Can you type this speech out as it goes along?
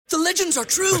The legends are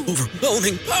true.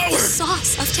 Overwhelming power!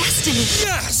 Sauce of destiny.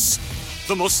 Yes!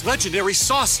 The most legendary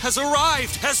sauce has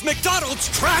arrived as McDonald's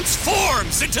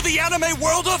transforms into the anime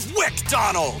world of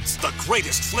WickDonald's. The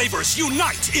greatest flavors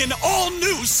unite in all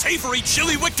new savory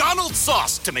chili McDonald's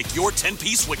sauce to make your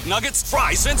 10-piece Wick Nuggets,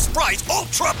 fries, and Sprite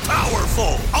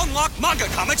ultra-powerful. Unlock manga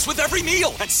comics with every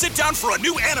meal and sit down for a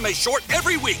new anime short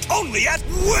every week only at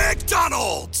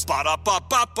WickDonald's.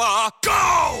 Ba-da-ba-ba-ba,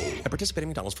 go! At participating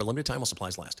McDonald's for a limited time while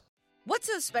supplies last. What's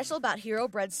so special about Hero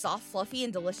Bread's soft, fluffy,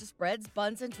 and delicious breads,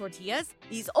 buns, and tortillas?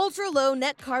 These ultra-low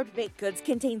net-carb baked goods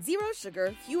contain zero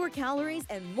sugar, fewer calories,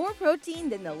 and more protein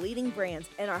than the leading brands,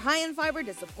 and are high in fiber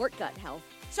to support gut health.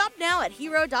 Shop now at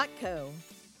hero.co.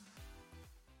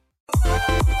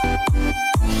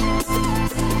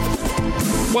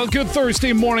 Well, good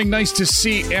Thursday morning. Nice to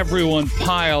see everyone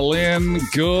pile in.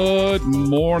 Good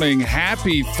morning.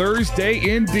 Happy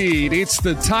Thursday indeed. It's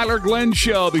the Tyler Glenn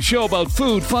Show, the show about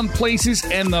food, fun places,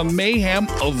 and the mayhem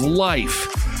of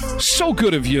life. So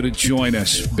good of you to join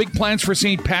us. Big plans for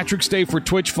St. Patrick's Day for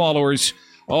Twitch followers.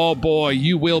 Oh boy,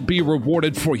 you will be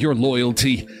rewarded for your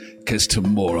loyalty, because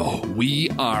tomorrow we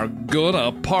are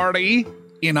gonna party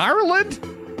in Ireland.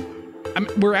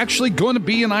 We're actually going to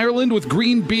be in Ireland with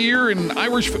green beer and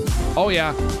Irish food. Oh,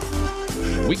 yeah.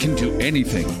 We can do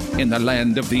anything in the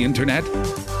land of the internet.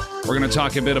 We're going to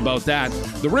talk a bit about that.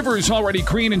 The river is already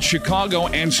green in Chicago,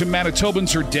 and some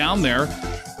Manitobans are down there,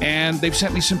 and they've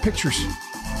sent me some pictures.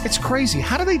 It's crazy.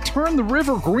 How do they turn the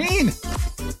river green?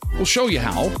 We'll show you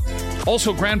how.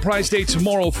 Also, grand prize day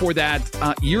tomorrow for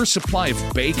that year's supply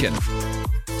of bacon.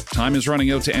 Time is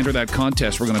running out to enter that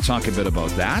contest. We're going to talk a bit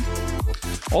about that.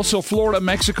 Also, Florida,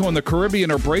 Mexico, and the Caribbean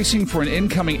are bracing for an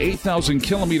incoming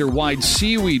 8,000-kilometer wide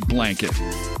seaweed blanket.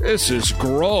 This is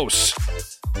gross.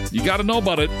 You got to know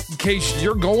about it in case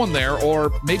you're going there,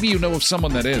 or maybe you know of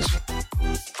someone that is.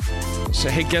 Say,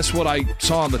 hey, guess what I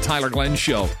saw on the Tyler Glenn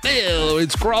Show? Ew,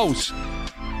 it's gross.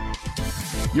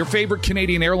 Your favorite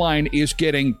Canadian airline is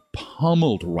getting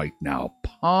pummeled right now.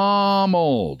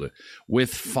 Pummeled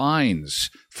with fines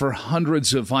for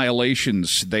hundreds of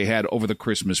violations they had over the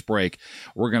Christmas break.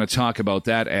 We're going to talk about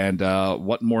that and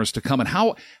what more is to come and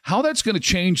how that's going to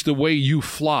change the way you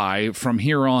fly from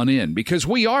here on in, because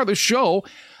we are the show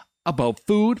about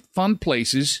food, fun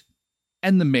places,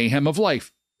 and the mayhem of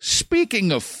life.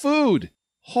 Speaking of food,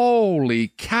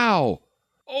 holy cow.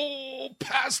 Oh,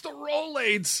 past the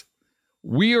rollades.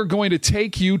 We are going to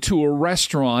take you to a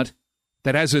restaurant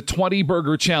that has a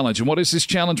 20-burger challenge. And what is this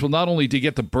challenge? Well, not only do you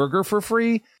get the burger for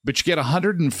free, but you get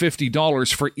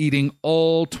 $150 for eating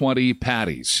all 20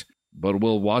 patties. But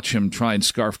we'll watch him try and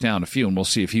scarf down a few, and we'll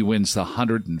see if he wins the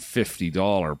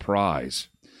 $150 prize.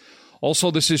 Also,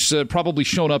 this is probably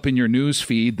shown up in your news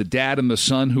feed, the dad and the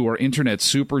son who are internet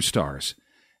superstars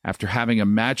after having a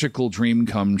magical dream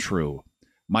come true.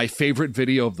 My favorite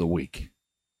video of the week.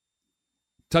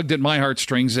 Tugged at my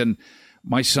heartstrings, and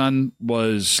my son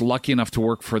was lucky enough to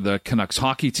work for the Canucks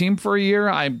hockey team for a year.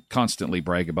 I constantly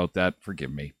brag about that.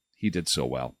 Forgive me. He did so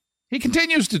well. He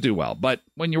continues to do well, but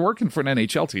when you're working for an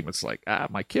NHL team, it's like,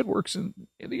 my kid works in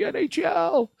the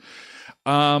NHL.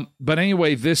 But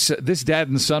anyway, this dad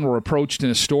and son were approached in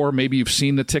a store. Maybe you've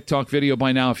seen the TikTok video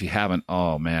by now. If you haven't,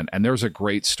 oh, man. And there's a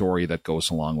great story that goes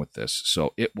along with this,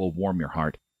 so it will warm your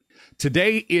heart.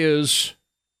 Today is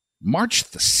March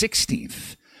the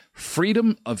 16th.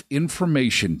 Freedom of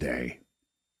Information Day.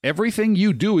 Everything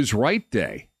you do is right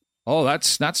day. Oh,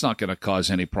 that's not going to cause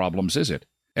any problems, is it?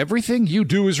 Everything you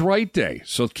do is right day.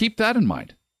 So keep that in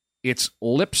mind. It's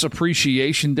Lips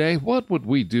Appreciation Day. What would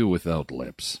we do without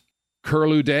lips?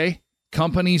 Curlew Day.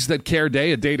 Companies That Care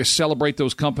Day, a day to celebrate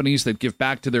those companies that give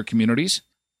back to their communities.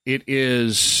 It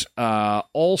is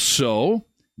also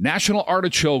National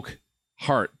Artichoke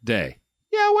Heart Day.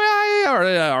 Yeah,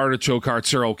 well, artichoke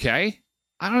hearts are okay.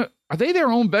 Are they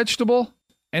their own vegetable?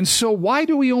 And so why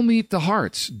do we only eat the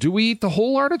hearts? Do we eat the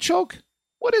whole artichoke?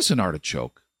 What is an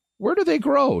artichoke? Where do they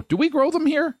grow? Do we grow them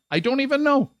here? I don't even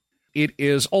know. It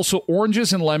is also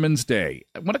Oranges and Lemons Day.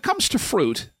 When it comes to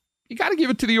fruit, you got to give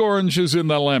it to the oranges and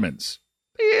the lemons.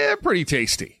 Yeah, pretty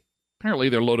tasty. Apparently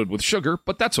they're loaded with sugar,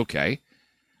 but that's okay.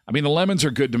 I mean, the lemons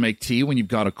are good to make tea when you've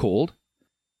got a cold.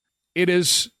 It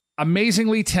is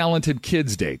Amazingly Talented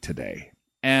Kids Day today.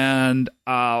 And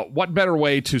what better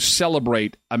way to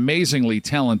celebrate amazingly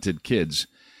talented kids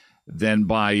than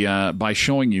by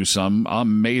showing you some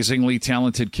amazingly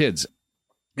talented kids?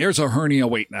 There's a hernia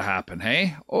waiting to happen,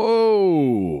 hey?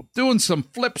 Oh, doing some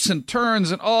flips and turns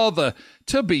and all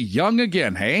to be young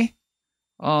again, hey?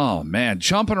 Oh, man,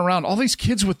 jumping around. All these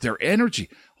kids with their energy.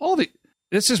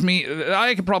 This is me.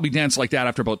 I could probably dance like that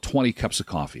after about 20 cups of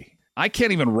coffee. I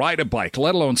can't even ride a bike,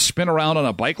 let alone spin around on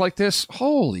a bike like this.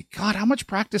 Holy God, how much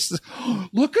practice is this?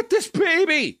 Look at this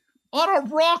baby on a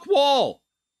rock wall.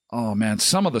 Oh, man,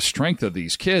 some of the strength of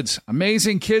these kids.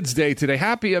 Amazing Kids Day today.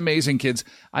 Happy Amazing Kids.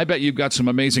 I bet you've got some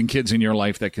amazing kids in your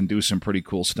life that can do some pretty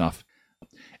cool stuff.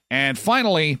 And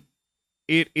finally,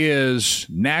 it is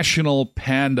National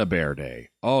Panda Bear Day.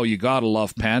 Oh, you got to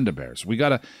love panda bears. We got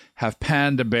to have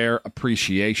panda bear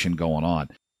appreciation going on.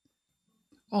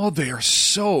 Oh, they are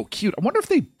so cute. I wonder if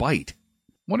they bite.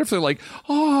 I wonder if they're like,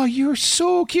 oh, you're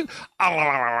so cute.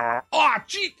 Oh,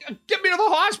 gee, get me to the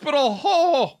hospital.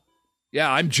 Oh. Yeah,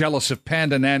 I'm jealous of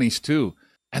panda nannies, too.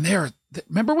 And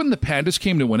remember when the pandas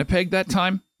came to Winnipeg that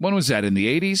time? When was that, in the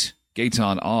 80s?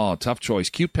 Gaetan, oh, tough choice.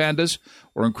 Cute pandas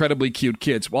or incredibly cute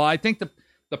kids? Well, I think the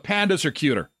pandas are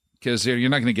cuter because you're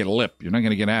not going to get a lip. You're not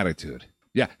going to get attitude.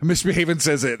 Yeah, Misbehaving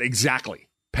says it exactly.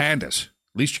 Pandas.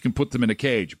 At least you can put them in a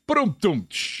cage.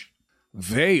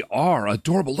 They are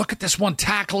adorable. Look at this one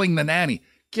tackling the nanny.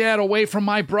 Get away from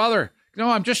my brother. No,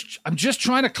 I'm just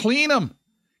trying to clean him.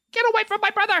 Get away from my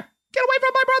brother. Get away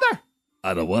from my brother.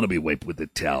 I don't want to be wiped with a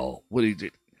towel. What do you do?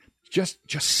 Just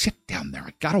sit down there.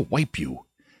 I got to wipe you.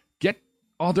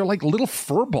 They're like little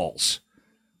fur balls.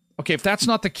 Okay, if that's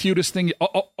not the cutest thing.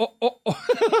 Oh.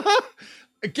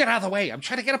 Get out of the way. I'm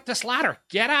trying to get up this ladder.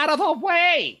 Get out of the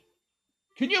way.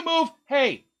 Can you move?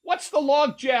 Hey, what's the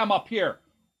log jam up here?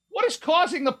 What is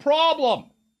causing the problem?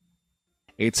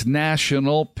 It's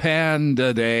National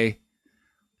Panda Day.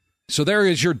 So there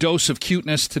is your dose of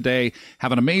cuteness today.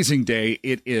 Have an amazing day.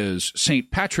 It is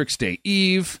St. Patrick's Day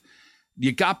Eve.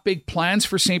 You got big plans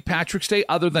for St. Patrick's Day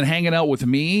other than hanging out with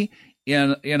me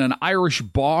in an Irish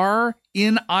bar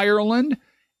in Ireland?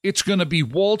 It's going to be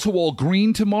wall-to-wall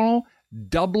green tomorrow.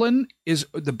 Dublin is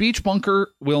the beach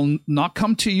bunker will not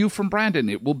come to you from Brandon.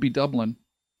 It will be Dublin.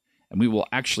 And we will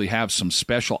actually have some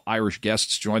special Irish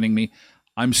guests joining me.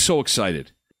 I'm so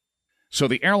excited. So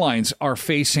the airlines are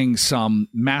facing some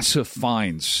massive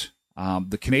fines.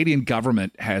 The Canadian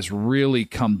government has really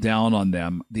come down on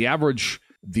them. The average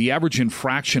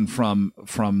infraction from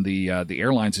the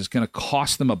airlines is going to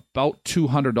cost them about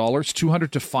 $200 to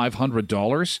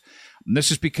 $500. And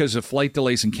this is because of flight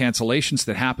delays and cancellations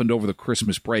that happened over the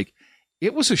Christmas break.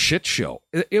 It was a shit show.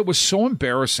 It was so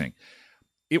embarrassing.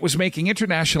 It was making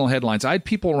international headlines. I had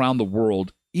people around the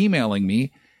world emailing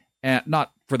me, and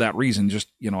not for that reason, just,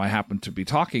 I happened to be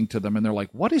talking to them, and they're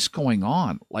like, what is going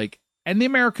on? And the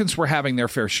Americans were having their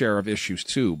fair share of issues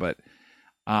too, but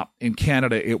in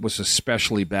Canada, it was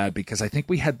especially bad because I think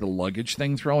we had the luggage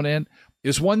thing thrown in.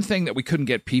 Is one thing that we couldn't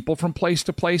get people from place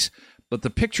to place, but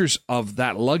the pictures of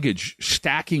that luggage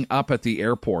stacking up at the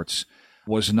airports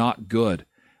was not good.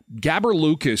 Gabber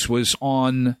Lucas was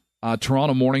on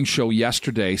Toronto Morning Show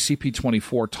yesterday,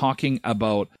 CP24, talking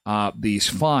about these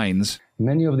fines.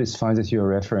 Many of these fines that you're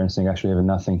referencing actually have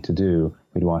nothing to do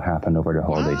with what happened over the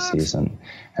holiday season.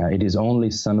 It is only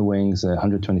Sunwing's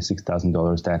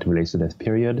 $126,000 that relates to that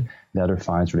period. The other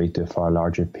fines relate to a far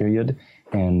larger period,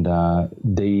 and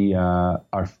they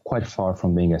are quite far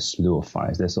from being a slew of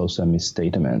fines. That's also a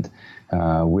misstatement.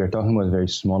 We're talking about very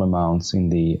small amounts in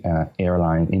the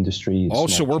airline industry. Oh,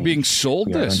 so we're being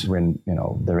sold this? When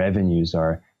the revenues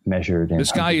are measured.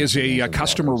 This guy is a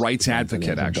customer rights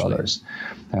advocate, actually.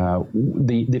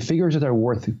 The figures that are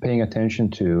worth paying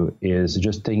attention to is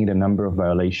just taking the number of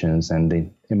violations and the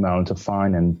amount of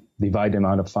fine and divide the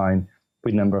amount of fine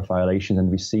with number of violations, and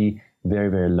we see very,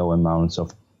 very low amounts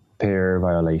of per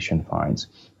violation fines.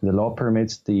 The law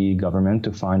permits the government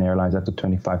to fine airlines up to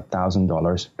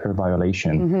 $25,000 per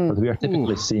violation, but we are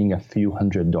typically seeing a few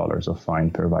 $100s of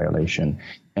fine per violation,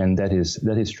 and that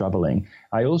is troubling.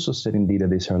 I also said indeed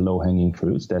that these are low-hanging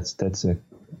fruits. That's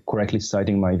correctly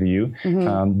citing my view,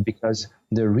 because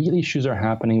the real issues are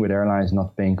happening with airlines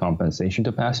not paying compensation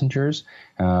to passengers,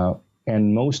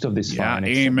 and most of these fines,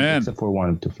 except for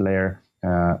one to Flair,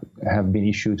 have been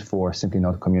issued for simply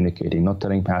not communicating, not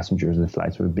telling passengers the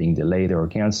flights were being delayed or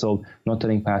canceled, not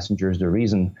telling passengers the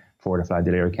reason for the flight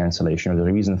delay or cancellation, or the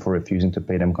reason for refusing to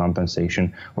pay them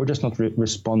compensation, or just not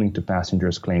responding to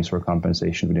passengers' claims for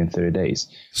compensation within 30 days.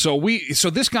 So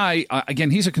this guy,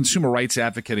 again, he's a consumer rights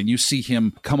advocate, and you see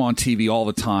him come on TV all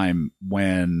the time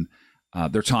when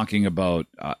they're talking about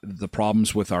the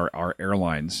problems with our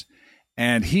airlines.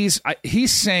 And he's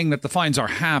saying that the fines are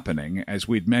happening, as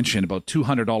we'd mentioned, about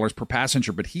 $200 per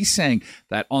passenger. But he's saying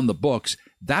that on the books,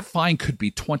 that fine could be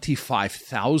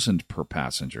 $25,000 per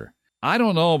passenger. I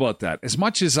don't know about that. As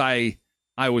much as I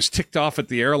was ticked off at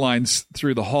the airlines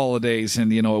through the holidays,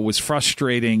 and it was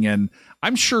frustrating. And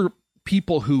I'm sure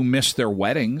people who missed their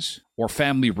weddings or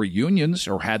family reunions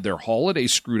or had their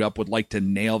holidays screwed up would like to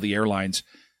nail the airlines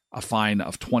a fine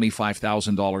of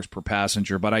 $25,000 per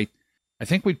passenger. But I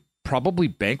think we'd probably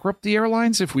bankrupt the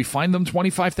airlines if we fine them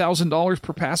 $25,000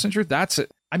 per passenger. That's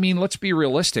it. I mean, let's be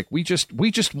realistic. We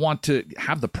just want to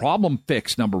have the problem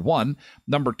fixed, number one.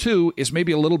 Number two is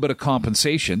maybe a little bit of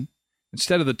compensation.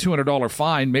 Instead of the $200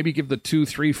 fine, maybe give the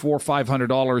 $200, $300, $400,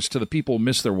 $500 to the people who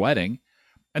missed their wedding,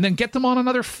 and then get them on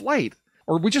another flight.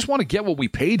 Or we just want to get what we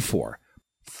paid for.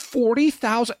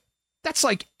 $40,000. That's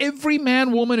like every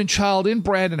man, woman, and child in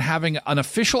Brandon having an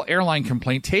official airline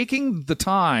complaint, taking the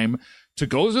time to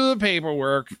go through the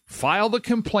paperwork, file the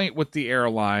complaint with the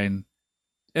airline.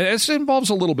 It involves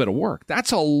a little bit of work.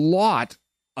 That's a lot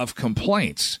of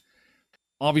complaints.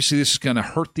 Obviously, this is going to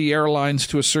hurt the airlines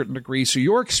to a certain degree, so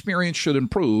your experience should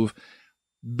improve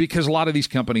because a lot of these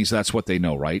companies, that's what they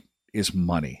know, right, is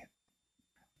money.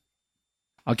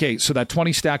 Okay, so that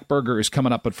 20-stack burger is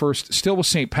coming up, but first, still with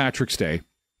St. Patrick's Day,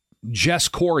 Jess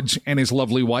Cords and his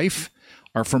lovely wife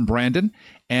are from Brandon,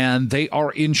 and they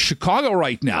are in Chicago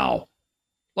right now.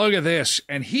 Look at this.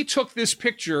 And he took this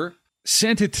picture,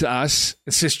 sent it to us.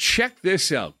 It says, check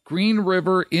this out. Green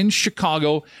River in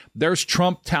Chicago. There's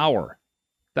Trump Tower.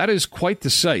 That is quite the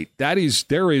sight.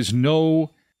 There is no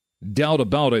doubt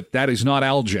about it. That is not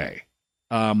Algae.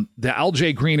 The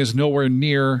Algae green is nowhere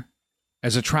near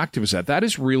as attractive as that. That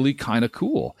is really kind of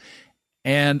cool.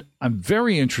 And I'm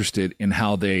very interested in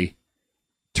how they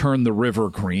turn the river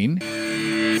green.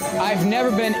 I've never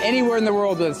been anywhere in the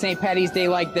world with St. Paddy's Day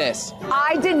like this.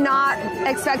 I did not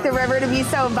expect the river to be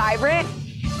so vibrant.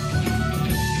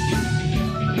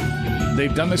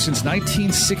 They've done this since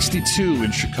 1962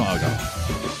 in Chicago.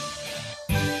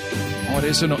 Oh,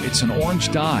 it's an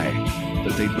orange dye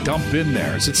that they dump in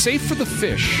there. Is it safe for the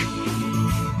fish?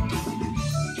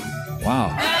 Wow.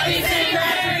 Happy St.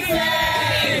 Patrick's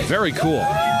Day! Very cool.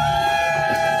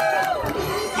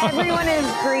 Everyone is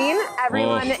green.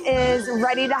 Everyone is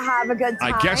ready to have a good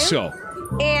time. I guess so.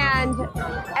 And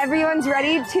everyone's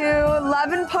ready to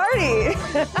love and party.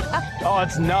 Oh,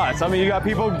 it's nuts. I mean, you got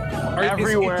people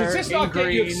everywhere. Does this not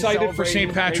get you excited for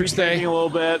St. Patrick's Day? A little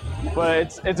bit,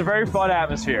 but it's a very fun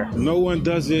atmosphere. No one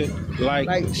does it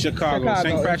like Chicago.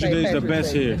 St. Patrick's Day is the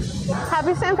best here.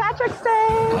 Happy St. Patrick's Day.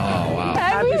 Oh, wow.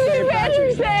 Happy St.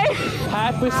 Patrick's Day.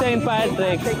 Happy St.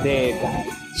 Patrick's Day.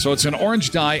 So it's an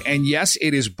orange dye, and yes,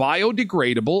 it is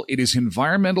biodegradable, it is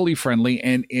environmentally friendly,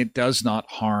 and it does not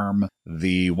harm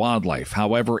the wildlife.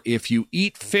 However, if you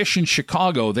eat fish in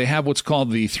Chicago, they have what's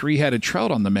called the three-headed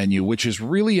trout on the menu, which is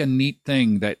really a neat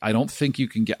thing that I don't think you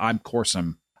can get.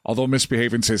 Although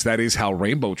Misbehaving says that is how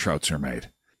rainbow trouts are made.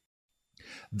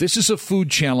 This is a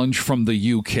food challenge from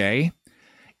the UK.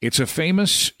 It's a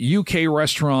famous UK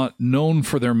restaurant known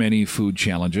for their many food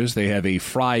challenges. They have a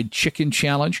fried chicken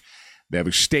challenge. They have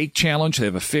a steak challenge. They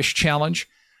have a fish challenge.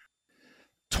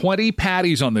 20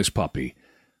 patties on this puppy.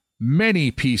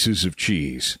 Many pieces of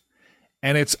cheese.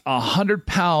 And it's a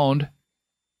 100-pound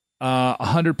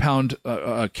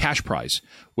cash prize,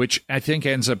 which I think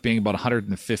ends up being about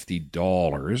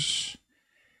 $150.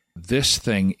 This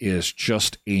thing is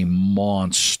just a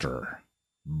monster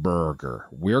burger.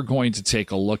 We're going to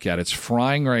take a look at it. It's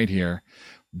frying right here.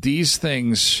 These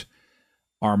things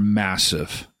are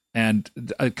massive. And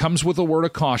it comes with a word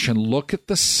of caution. Look at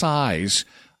the size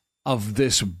of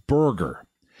this burger.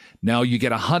 Now, you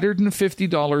get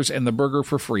 $150 and the burger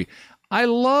for free. I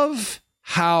love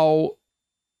how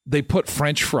they put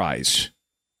French fries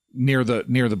near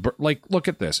the like, look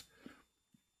at this.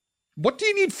 What do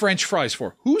you need French fries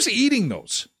for? Who's eating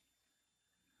those?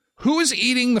 Who is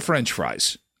eating the French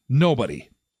fries? Nobody.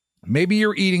 Maybe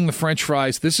you're eating the French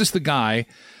fries. This is the guy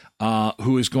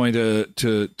who is going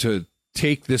to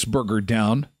take this burger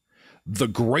down. The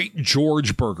Great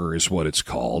George Burger is what it's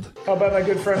called. How about my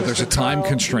good friend? There's a time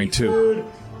constraint too.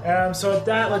 So at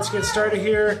that, let's get started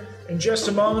here. In just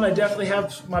a moment, I definitely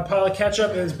have my pile of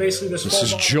ketchup. It is basically this. This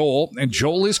is Joel, and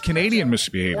Joel is Canadian,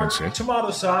 Misbehaving.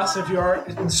 Tomato sauce, if you are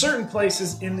in certain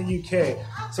places in the UK.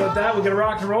 So at that, we're gonna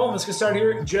rock and roll, and let's get started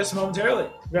here just momentarily.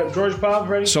 We got George Bob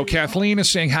ready. So Kathleen is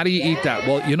saying, how do you eat that?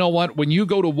 Well, you know what? When you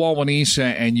go to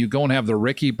Wawanesa and you go and have the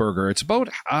Ricky Burger, it's about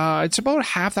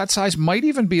half that size. Might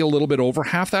even be a little bit over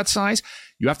half that size.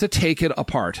 You have to take it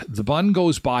apart. The bun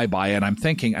goes bye-bye, and I'm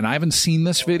thinking, and I haven't seen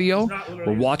this video.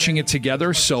 We're watching it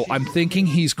together, so I'm thinking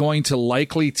he's going to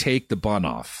likely take the bun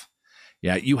off.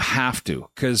 Yeah, you have to,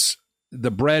 because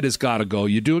the bread has got to go.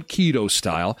 You do it keto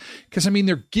style, because, I mean,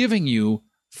 they're giving you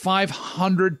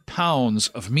 500 pounds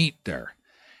of meat there.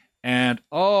 And,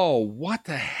 oh, what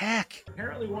the heck?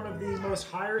 Apparently one of the most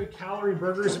high-calorie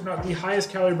burgers, if not the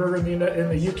highest calorie burger in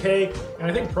the UK,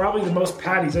 and I think probably the most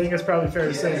patties. I think that's probably fair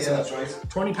to say. Yeah, that's right.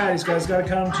 20 patties, guys. Got to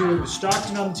come to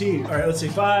Stockton-on-Tees. All right, let's see.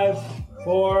 5,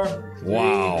 4.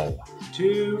 Wow.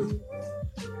 2.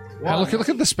 1. Now look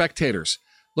at the spectators.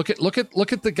 Look at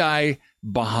the guy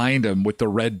behind him with the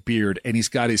red beard, and he's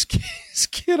got his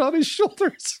kid on his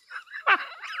shoulders.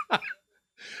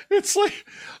 It's like,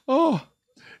 oh,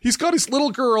 he's got his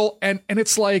little girl, and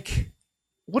it's like,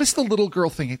 what is the little girl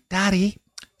thinking? Daddy,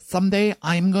 someday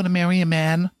I'm going to marry a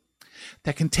man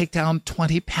that can take down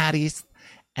 20 patties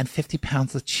and 50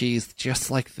 pounds of cheese just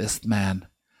like this man.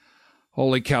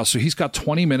 Holy cow. So he's got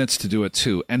 20 minutes to do it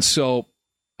too. And so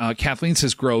Kathleen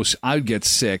says, gross. I would get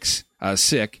sick.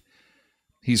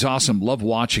 He's awesome. Love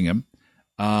watching him.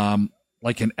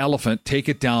 Like an elephant, take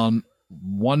it down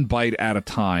one bite at a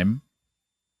time.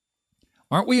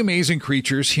 Aren't we amazing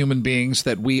creatures, human beings,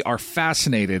 that we are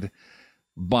fascinated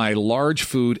by large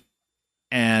food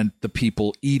and the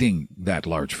people eating that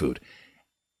large food?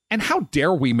 And how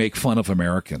dare we make fun of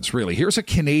Americans, really? Here's a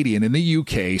Canadian in the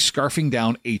UK scarfing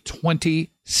down a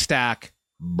 20-stack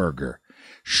burger.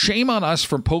 Shame on us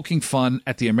for poking fun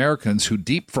at the Americans who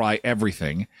deep fry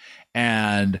everything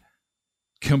and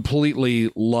completely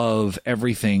love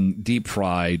everything deep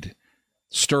fried,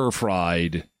 stir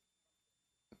fried,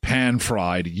 pan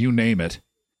fried, you name it.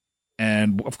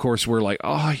 And of course we're like,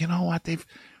 oh, you know what? They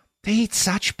eat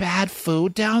such bad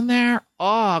food down there.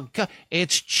 Oh, God,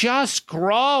 it's just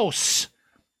gross.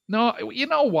 No, you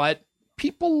know what?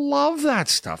 People love that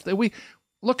stuff. We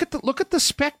look at the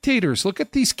spectators. Look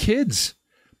at these kids.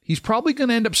 He's probably going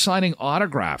to end up signing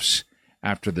autographs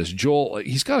after this. Joel,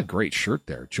 he's got a great shirt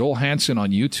there. Joel Hansen on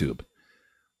YouTube.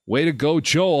 Way to go,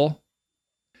 Joel.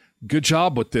 Good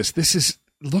job with this. This is,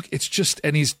 look, it's just,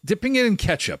 and he's dipping it in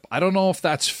ketchup. I don't know if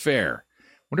that's fair.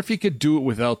 Wonder if he could do it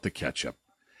without the ketchup.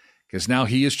 Because now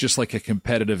he is just like a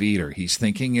competitive eater. He's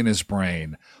thinking in his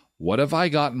brain, what have I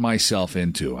gotten myself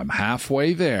into? I'm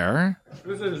halfway there.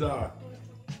 This is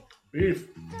beef.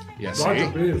 Yeah, Lots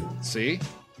of beef. See?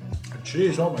 And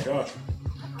cheese, oh my gosh.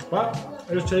 But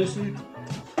it's tasty.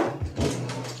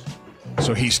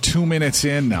 So he's 2 minutes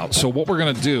in now. So what we're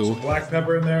going to do... Black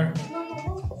pepper in there.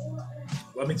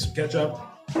 Let me some ketchup.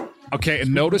 Okay,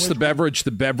 and notice the beverage.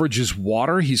 The beverage is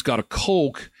water. He's got a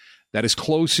Coke that is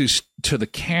closest to the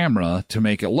camera to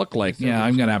make it look like, yeah,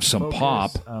 I'm going to have some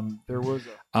pop.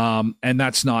 And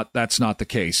that's not the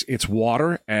case. It's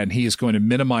water, and he is going to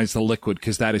minimize the liquid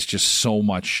because that is just so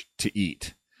much to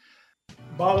eat.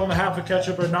 Bottle and a half of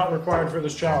ketchup are not required for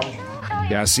this challenge.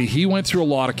 Yeah, see, he went through a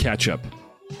lot of ketchup.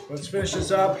 Let's finish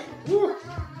this up. Woo.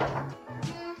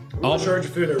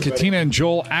 Food, Katina and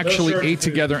Joel actually ate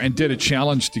together and did a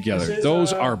challenge together.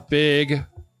 Those are big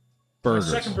burgers.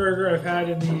 The second burger I've had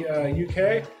in the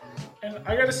UK, and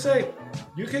I gotta say,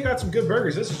 UK got some good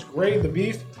burgers. This is great. The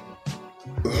beef.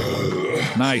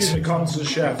 Nice. Excuse me, comments to the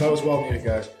chef. That was well needed,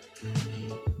 guys.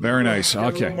 Very nice.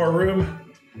 Okay. A little more room.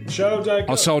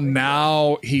 So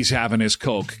now he's having his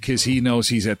Coke because he knows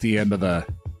he's at the end of the.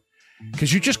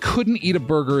 Because you just couldn't eat a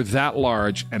burger that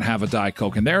large and have a Diet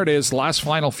Coke. And there it is, last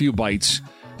final few bites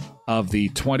of the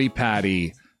 20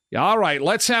 patty. All right,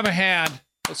 let's have a hand.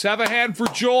 Let's have a hand for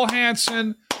Joel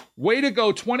Hansen. Way to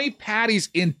go, 20 patties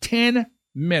in 10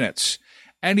 minutes.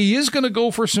 And he is going to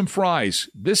go for some fries.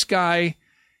 This guy,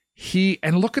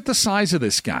 and look at the size of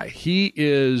this guy. He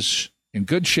is in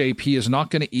good shape. He is not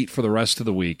going to eat for the rest of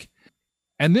the week.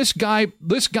 And this guy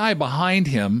behind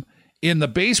him in the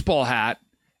baseball hat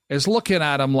is looking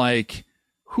at him like,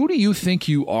 who do you think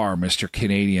you are, Mr.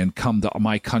 Canadian, come to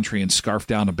my country and scarf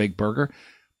down a big burger?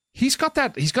 He's got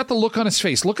the look on his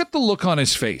face. Look at the look on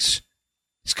his face.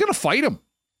 He's going to fight him.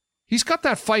 He's got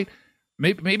that fight.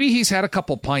 Maybe he's had a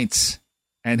couple pints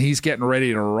and he's getting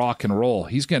ready to rock and roll.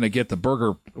 He's going to get the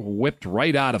burger whipped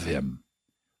right out of him.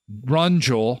 Run,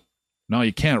 Joel. No,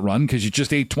 you can't run because you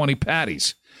just ate 20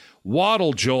 patties.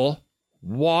 Waddle, Joel.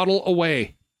 Waddle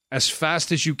away as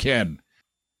fast as you can.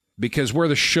 Because we're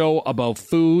the show about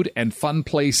food and fun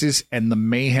places and the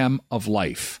mayhem of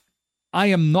life. I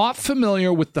am not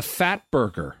familiar with the fat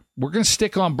burger. We're going to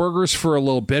stick on burgers for a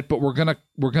little bit, but we're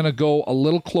going to go a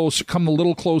little closer, come a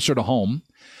little closer to home.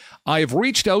 I have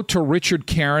reached out to Richard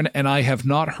Caron, and I have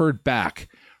not heard back.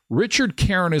 Richard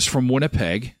Caron is from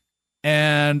Winnipeg,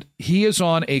 and he is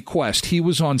on a quest. He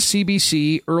was on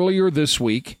CBC earlier this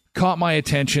week, caught my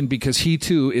attention because he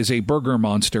too is a burger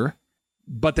monster.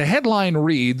 But the headline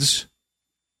reads,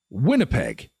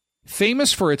 Winnipeg,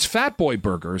 famous for its Fat Boy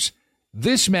burgers,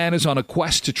 this man is on a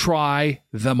quest to try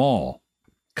them all.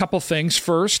 Couple things.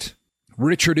 First,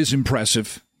 Richard is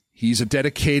impressive. He's a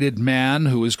dedicated man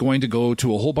who is going to go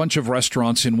to a whole bunch of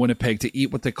restaurants in Winnipeg to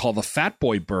eat what they call the Fat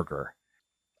Boy burger.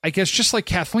 I guess just like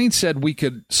Kathleen said, we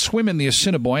could swim in the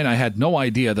Assiniboine. I had no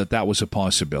idea that was a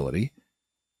possibility.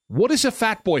 What is a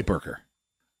Fat Boy burger?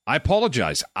 I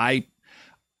apologize. A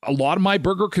lot of my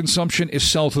burger consumption is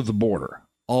south of the border.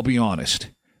 I'll be honest.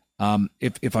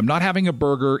 If I'm not having a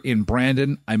burger in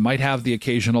Brandon, I might have the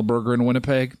occasional burger in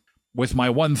Winnipeg. With my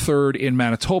 1/3 in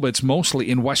Manitoba, it's mostly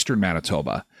in western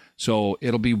Manitoba. So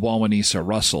it'll be Wawanesa,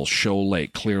 Russell, Show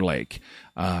Lake, Clear Lake,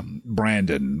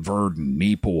 Brandon, Verdon,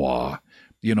 Neepawa,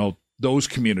 those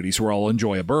communities where I'll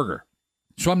enjoy a burger.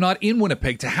 So I'm not in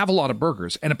Winnipeg to have a lot of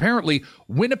burgers. And apparently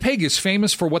Winnipeg is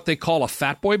famous for what they call a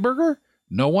fat boy burger.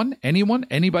 No one? Anyone?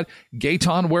 Anybody?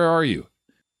 Gaetan, where are you?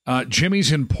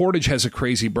 Jimmy's in Portage has a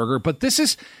crazy burger. But this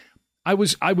is, I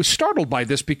was startled by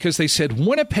this because they said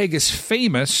Winnipeg is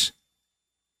famous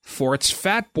for its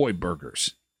fat boy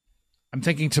burgers. I'm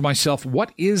thinking to myself,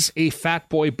 what is a fat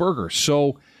boy burger?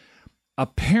 So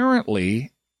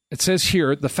apparently, it says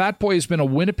here, the fat boy has been a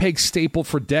Winnipeg staple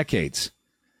for decades.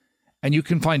 And you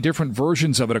can find different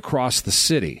versions of it across the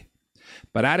city.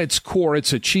 But at its core,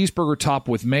 it's a cheeseburger topped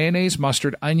with mayonnaise,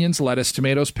 mustard, onions, lettuce,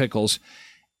 tomatoes, pickles,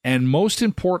 and most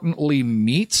importantly,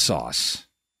 meat sauce.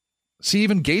 See,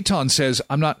 even Gaetan says,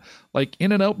 I'm not, like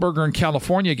In-N-Out Burger in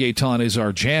California, Gaetan is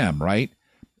our jam, right?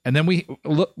 And then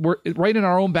we're right in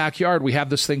our own backyard, we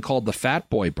have this thing called the Fat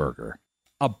Boy Burger,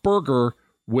 a burger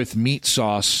with meat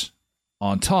sauce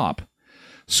on top.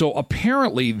 So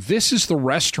apparently this is the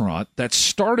restaurant that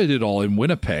started it all in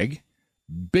Winnipeg,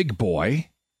 Big Boy,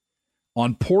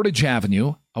 on Portage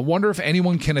Avenue. I wonder if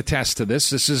anyone can attest to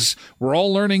this. We're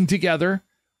all learning together.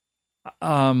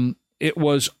 It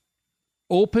was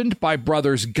opened by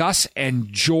brothers Gus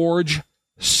and George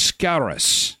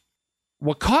Scaris.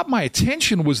 What caught my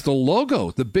attention was the logo,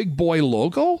 the Big Boy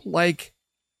logo. Like,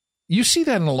 you see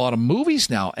that in a lot of movies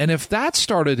now. And if that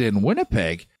started in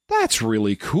Winnipeg, that's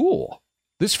really cool.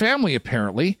 This family,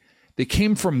 apparently, they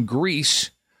came from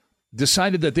Greece,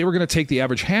 decided that they were going to take the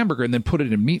average hamburger and then put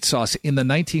it in meat sauce in the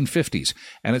 1950s.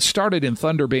 And it started in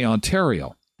Thunder Bay,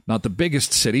 Ontario. Not the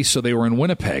biggest city, so they were in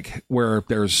Winnipeg, where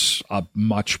there's a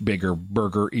much bigger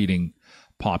burger-eating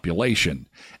population.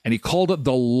 And he called it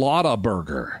the Lotta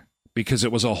Burger because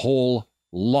it was a whole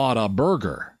Lotta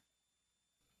Burger.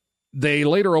 They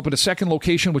later opened a second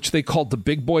location, which they called the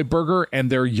Big Boy Burger, and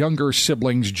their younger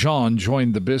siblings, John,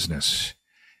 joined the business.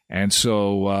 And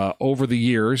so over the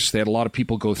years, they had a lot of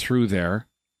people go through there.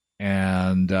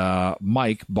 And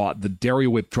Mike bought the Dairy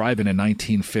Whip Drive-In in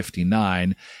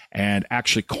 1959 and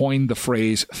actually coined the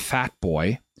phrase Fat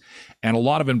Boy. And a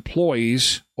lot of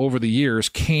employees over the years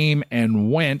came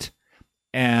and went.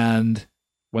 And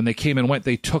when they came and went,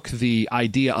 they took the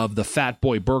idea of the Fat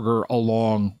Boy Burger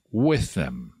along with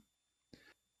them.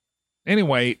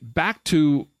 Anyway, back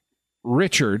to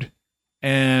Richard.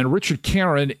 And Richard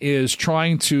Karen is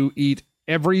trying to eat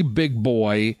every Big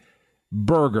Boy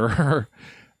burger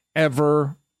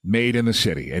ever made in the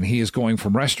city. And he is going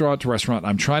from restaurant to restaurant.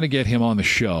 I'm trying to get him on the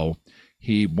show.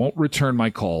 He won't return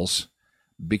my calls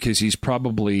because he's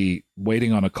probably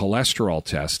waiting on a cholesterol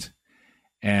test.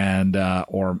 And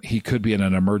or he could be in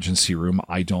an emergency room.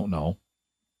 I don't know.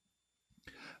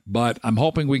 But I'm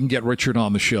hoping we can get Richard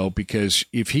on the show because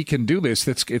if he can do this,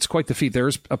 it's quite the feat.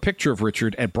 There's a picture of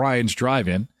Richard at Brian's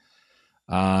Drive-In,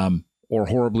 or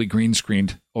horribly green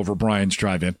screened over Brian's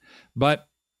Drive-In. But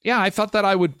yeah, I thought that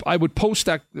I would pose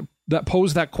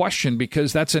that question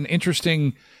because that's an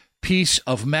interesting piece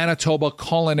of Manitoba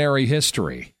culinary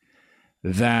history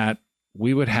that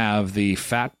we would have the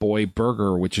Fat Boy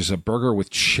Burger, which is a burger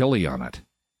with chili on it.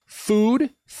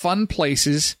 Food, fun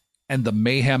places, and the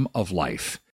mayhem of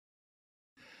life.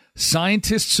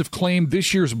 Scientists have claimed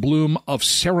this year's bloom of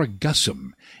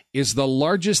Sargassum is the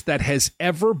largest that has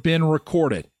ever been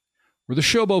recorded. We're the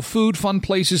show about food, fun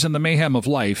places, and the mayhem of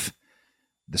life.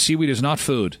 The seaweed is not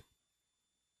food.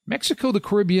 Mexico, the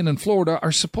Caribbean, and Florida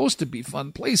are supposed to be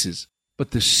fun places,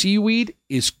 but the seaweed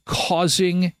is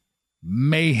causing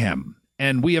mayhem.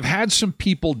 And we have had some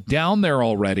people down there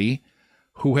already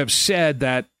who have said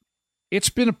that it's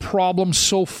been a problem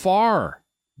so far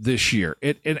this year.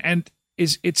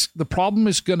 The problem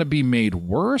is going to be made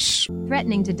worse.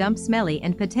 Threatening to dump smelly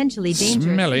and potentially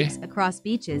dangerous leaks across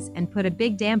beaches and put a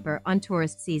big damper on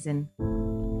tourist season.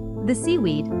 The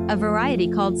seaweed, a variety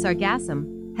called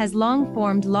sargassum, has long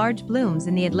formed large blooms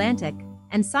in the Atlantic,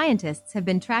 and scientists have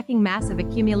been tracking massive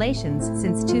accumulations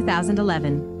since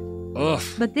 2011. Ugh.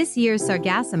 But this year's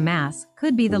sargassum mass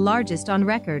could be the largest on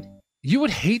record. You would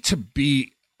hate to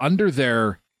be under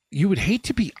there. You would hate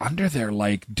to be under there,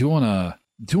 like doing a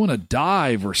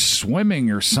dive or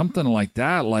swimming or something like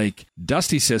that. Like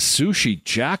Dusty says, sushi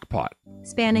jackpot.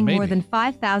 Spanning more than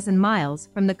 5,000 miles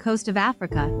from the coast of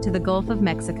Africa to the Gulf of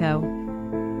Mexico.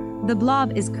 The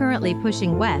blob is currently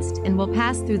pushing west and will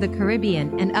pass through the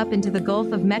Caribbean and up into the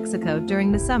Gulf of Mexico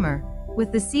during the summer,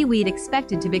 with the seaweed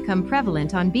expected to become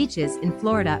prevalent on beaches in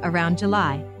Florida around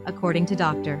July, according to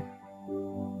Dr.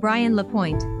 Brian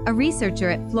LaPointe, a researcher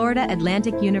at Florida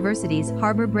Atlantic University's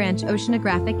Harbor Branch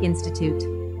Oceanographic Institute.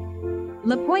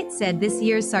 LaPointe said this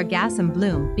year's sargassum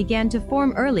bloom began to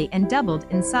form early and doubled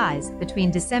in size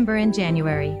between December and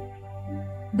January.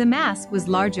 The mass was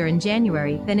larger in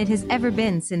January than it has ever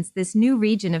been since this new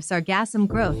region of sargassum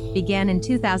growth began in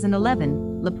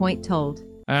 2011, LaPointe told.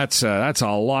 That's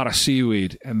a lot of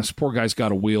seaweed, and this poor guy's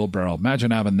got a wheelbarrow.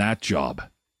 Imagine having that job.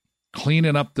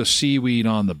 Cleaning up the seaweed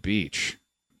on the beach.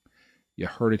 You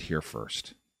heard it here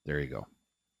first. There you go.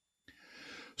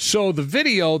 So the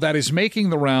video that is making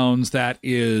the rounds that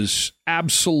is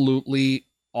absolutely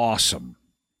awesome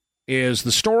is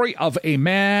the story of a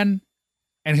man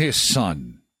and his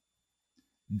son,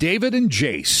 David and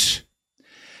Jace.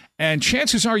 And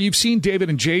chances are you've seen David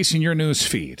and Jace in your news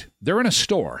feed. They're in a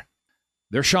store.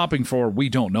 They're shopping for we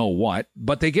don't know what,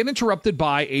 but they get interrupted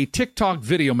by a TikTok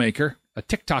video maker, a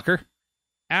TikToker,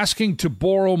 asking to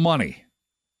borrow money.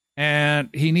 And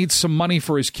he needs some money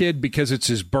for his kid because it's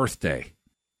his birthday.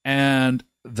 And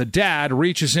the dad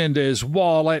reaches into his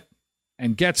wallet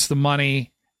and gets the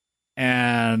money.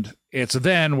 And it's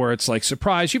then where it's like,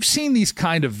 surprise, you've seen these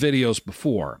kind of videos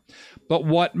before. But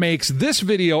what makes this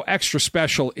video extra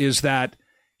special is that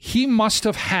he must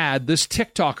have had, this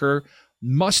TikToker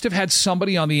must have had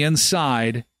somebody on the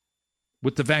inside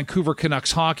with the Vancouver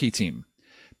Canucks hockey team.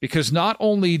 Because not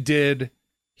only did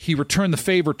he return the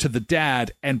favor to the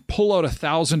dad and pull out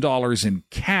 $1,000 in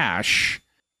cash,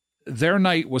 their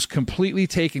night was completely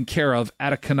taken care of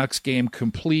at a Canucks game,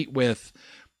 complete with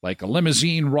like a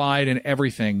limousine ride and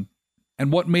everything.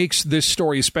 And what makes this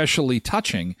story especially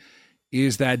touching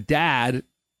is that dad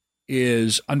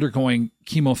is undergoing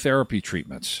chemotherapy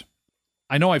treatments.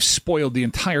 I know I've spoiled the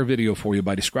entire video for you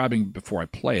by describing it before I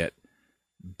play it,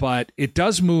 but it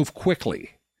does move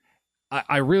quickly.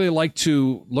 I really like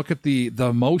to look at the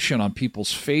emotion on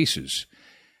people's faces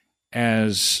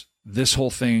as this whole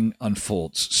thing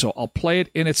unfolds. So I'll play it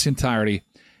in its entirety,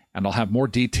 and I'll have more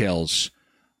details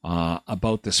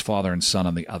about this father and son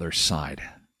on the other side.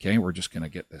 Okay, we're just going to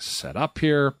get this set up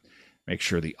here, make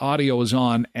sure the audio is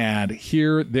on, and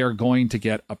here they're going to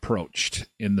get approached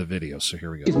in the video. So here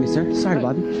we go. Excuse me, sir. Sorry to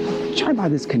bother you. Try to buy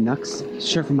this Canucks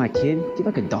shirt for my kid. Do you have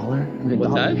like $1? Like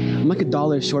What's that? I'm like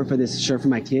 $1 short for this shirt for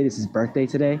my kid. It's his birthday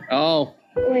today. Oh.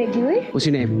 Wait, do we? What's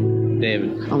your name?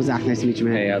 David. I'm Zach. Nice to meet you,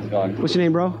 man. Hey, how's it going? What's your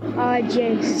name, bro?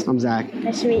 James. I'm Zach.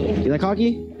 Nice to meet you. You like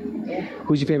hockey? Yeah.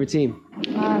 Who's your favorite team?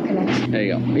 Canucks. There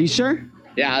you go. Are you sure?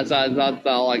 Yeah, that's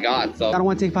all I got. So I don't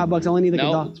want to take $5. I only need like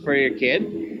no, $1. it's for your kid.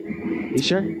 You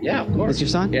sure? Yeah, of course. That's your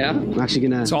son? Yeah. I'm actually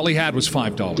gonna. So all he had was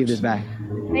 $5. Give this back.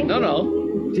 Thank you.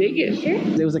 No. Take it.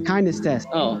 Sure? It was a kindness test.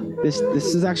 Oh. This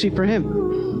is actually for him.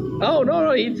 Oh, no.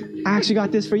 I actually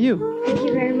got this for you. Thank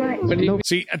you very much.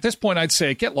 See, at this point, I'd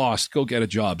say, get lost, go get a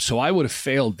job. So I would have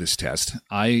failed this test.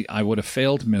 I would have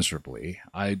failed miserably.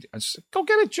 I'd say, go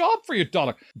get a job for your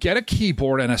 $1. Get a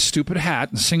keyboard and a stupid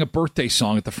hat and sing a birthday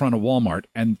song at the front of Walmart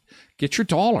and get your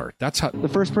 $1. That's how. The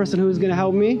first person who's going to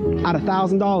help me out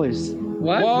 $1,000.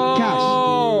 What? Whoa! Cash.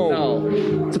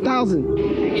 No. It's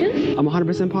 $1,000. I'm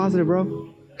 100% positive, bro.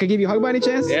 Can I give you a hug by any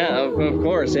chance? Yeah, of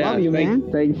course. Yeah. Love you,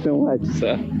 man. Thank you so much.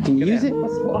 Can you use it?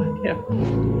 Yeah.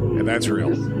 And that's real.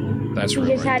 That's real.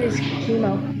 He just right had there. his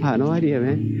chemo. I had no idea,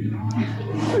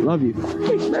 man. Love you.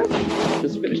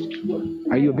 Just finished.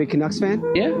 Are you a big Canucks fan?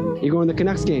 Yeah. You're going to the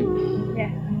Canucks game?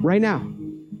 Yeah. Right now.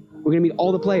 We're going to meet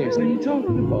all the players. What are you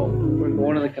talking about? We're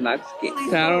going to the Canucks game.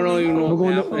 I don't even know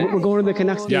we're going to the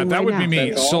Canucks game. Yeah, that right would now. be me.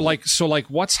 That's So awesome. like,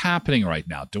 what's happening right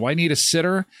now? Do I need a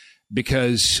sitter?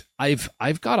 Because I've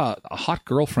got a hot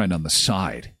girlfriend on the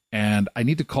side, and I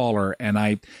need to call her.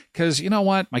 And because you know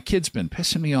what, my kid's been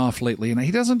pissing me off lately, and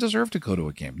he doesn't deserve to go to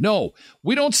a game. No,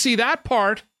 we don't see that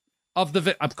part of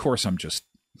the. Of course, I'm just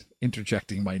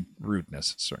interjecting my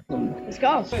rudeness. Sorry. Let's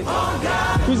go.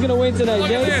 Who's going to win tonight,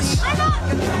 Look at Jay? this.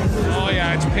 Oh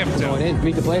yeah, it's pimped Going out. in.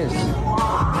 Meet the players.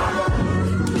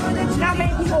 Not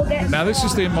many people get. Now this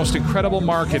is the most incredible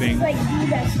marketing. It's like the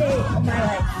best day of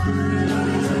my life.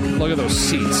 Look at those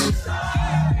seats.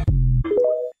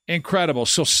 Incredible.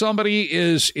 So somebody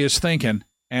is thinking,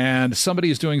 and somebody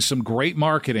is doing some great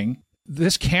marketing.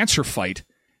 This cancer fight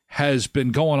has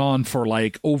been going on for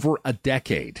like over a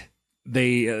decade.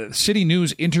 City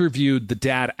News interviewed the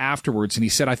dad afterwards, and he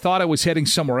said, I thought I was heading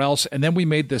somewhere else, and then we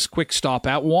made this quick stop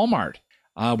at Walmart.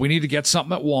 We need to get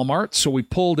something at Walmart, so we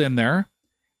pulled in there,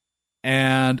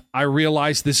 and I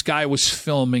realized this guy was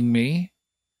filming me.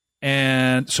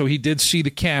 And so he did see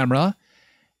the camera,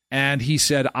 and he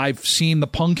said, I've seen the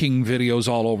punking videos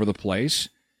all over the place,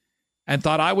 and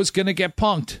thought I was going to get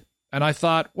punked. And I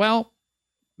thought, well,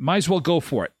 might as well go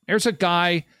for it. There's a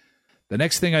guy. The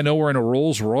next thing I know, we're in a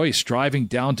Rolls Royce driving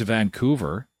down to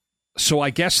Vancouver. So I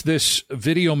guess this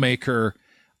video maker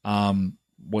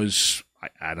was,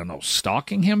 I don't know,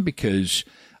 stalking him, because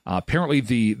apparently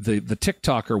the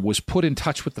TikToker was put in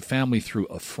touch with the family through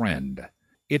a friend.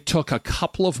 It took a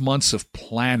couple of months of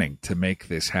planning to make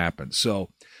this happen. So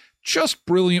just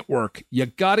brilliant work. You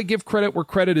got to give credit where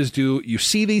credit is due. You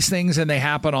see these things and they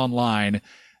happen online.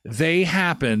 They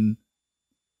happen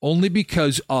only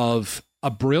because of a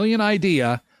brilliant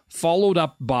idea followed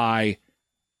up by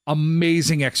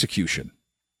amazing execution.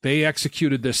 They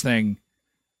executed this thing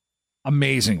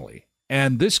amazingly.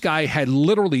 And this guy had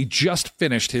literally just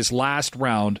finished his last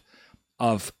round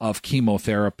of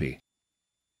chemotherapy.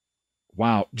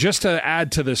 Wow. Just to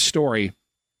add to this story,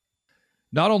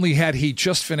 not only had he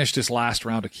just finished his last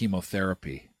round of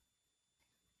chemotherapy,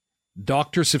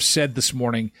 doctors have said this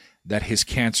morning that his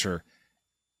cancer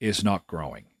is not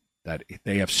growing, that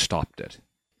they have stopped it.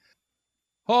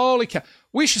 Holy cow.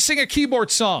 We should sing a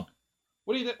keyboard song.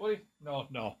 What do you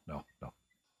No.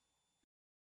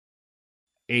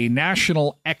 A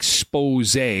national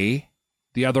expose the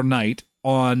other night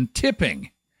on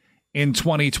tipping in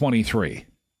 2023.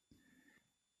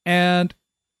 And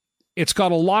it's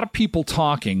got a lot of people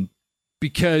talking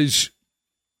because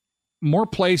more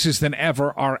places than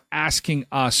ever are asking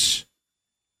us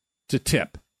to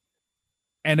tip.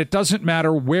 And it doesn't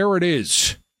matter where it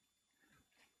is.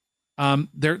 And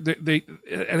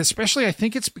especially I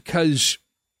think it's because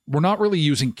we're not really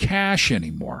using cash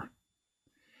anymore.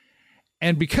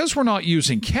 And because we're not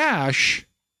using cash,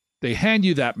 they hand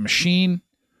you that machine,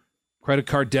 credit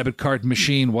card, debit card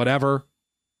machine, whatever.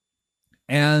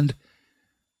 And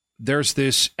there's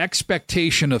this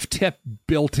expectation of tip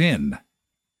built in.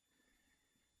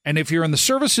 And if you're in the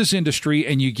services industry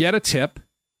and you get a tip,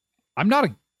 I'm not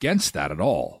against that at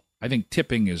all. I think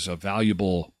tipping is a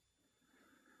valuable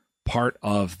part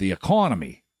of the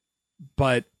economy.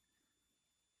 But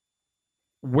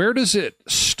where does it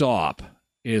stop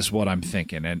is what I'm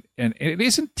thinking. And it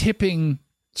isn't tipping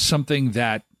something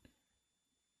that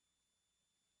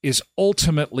is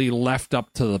ultimately left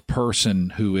up to the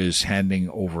person who is handing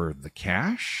over the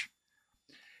cash.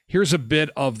 Here's a bit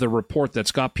of the report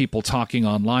that's got people talking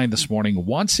online this morning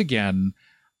once again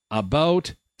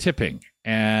about tipping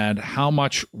and how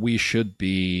much we should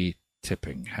be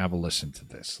tipping. Have a listen to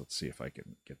this. Let's see if I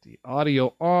can get the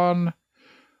audio on.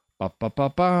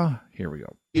 Here we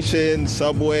go.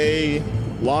 Subway,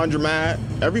 laundromat,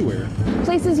 everywhere.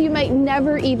 Places you might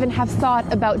never even have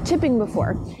thought about tipping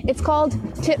before. It's called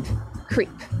tip creep.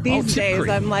 These days,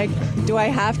 I'm like, do I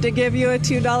have to give you a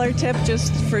 $2 tip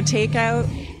just for takeout?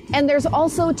 And there's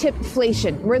also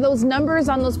tipflation, where those numbers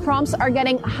on those prompts are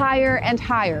getting higher and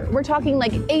higher. We're talking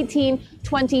like 18,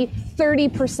 20,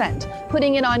 30%,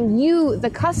 putting it on you, the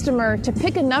customer, to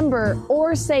pick a number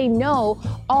or say no,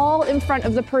 all in front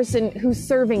of the person who's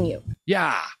serving you.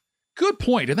 Yeah, good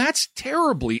point. And that's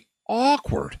terribly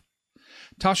awkward.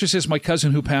 Tasha says, my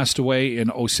cousin who passed away in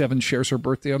 2007 shares her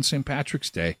birthday on St. Patrick's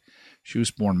Day. She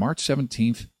was born March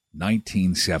 17th,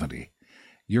 1970.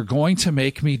 You're going to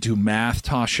make me do math,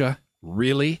 Tasha?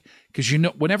 Really? Because, you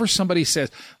know, whenever somebody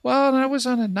says, well, I was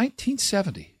on a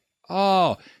 1970.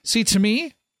 Oh, see, to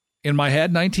me, in my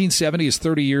head, 1970 is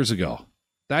 30 years ago.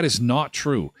 That is not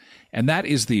true. And that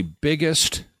is the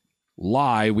biggest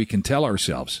lie we can tell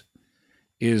ourselves,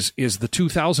 is the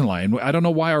 2000 lie. And I don't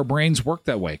know why our brains work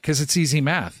that way, because it's easy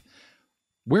math.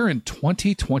 We're in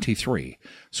 2023.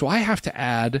 So I have to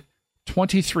add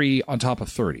 23 on top of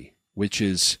 30, which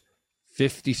is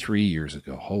 53 years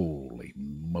ago. Holy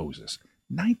Moses.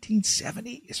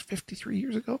 1970 is 53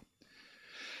 years ago?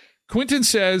 Quentin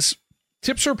says,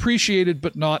 tips are appreciated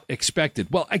but not expected.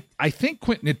 Well, I think,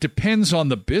 Quentin, it depends on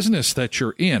the business that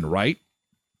you're in, right?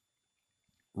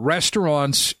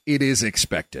 Restaurants, it is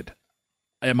expected.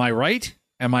 Am I right?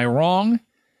 Am I wrong?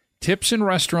 Tips in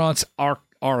restaurants are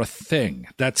a thing.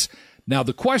 That's now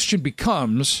the question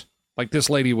becomes, like this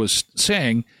lady was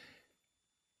saying,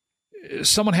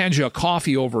 someone hands you a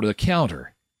coffee over to the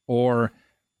counter, or,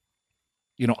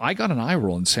 you know, I got an eye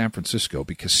roll in San Francisco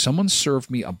because someone served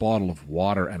me a bottle of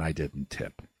water and I didn't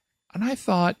tip. And I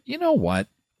thought, you know what?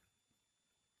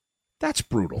 That's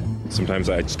brutal. Sometimes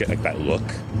I just get like that look.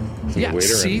 Yeah,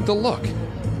 see the look.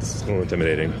 It's a little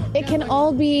intimidating. It can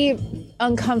all be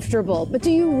uncomfortable, but do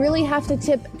you really have to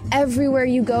tip everywhere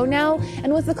you go now?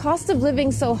 And with the cost of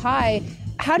living so high,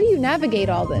 how do you navigate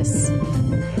all this?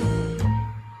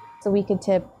 So we could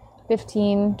tip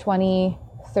 15, 20,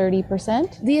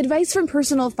 30%? The advice from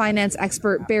personal finance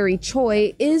expert Barry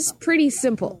Choi is pretty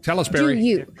simple. Tell us, Barry. Do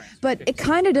you, but it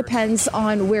kind of depends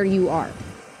on where you are.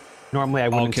 Normally, I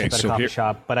wouldn't tip at a coffee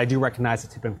shop, but I do recognize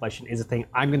that tip inflation is a thing.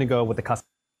 I'm going to go with the customer.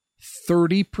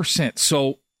 30%.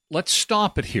 So let's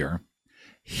stop it here.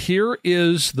 Here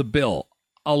is the bill.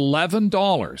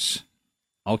 $11,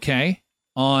 okay,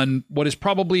 on what is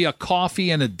probably a coffee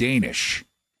and a Danish.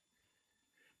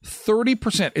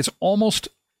 30%. It's almost,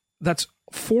 that's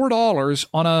 $4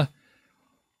 on a,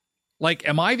 like,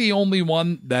 am I the only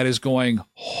one that is going,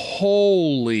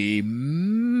 holy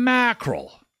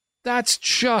mackerel? That's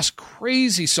just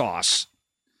crazy sauce.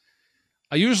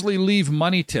 I usually leave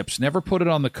money tips, never put it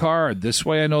on the card. This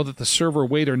way I know that the server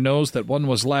waiter knows that one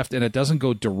was left and it doesn't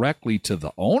go directly to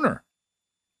the owner.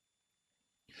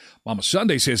 Mama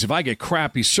Sunday says, if I get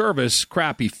crappy service,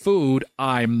 crappy food,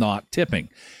 I'm not tipping.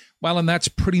 Well, and that's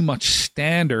pretty much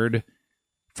standard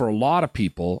for a lot of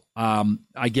people.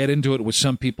 I get into it with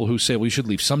some people who say, well, you should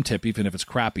leave some tip, even if it's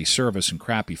crappy service and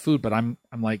crappy food. But I'm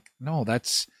like, no,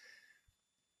 that's...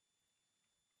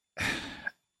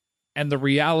 And the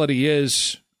reality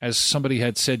is, as somebody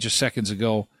had said just seconds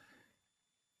ago,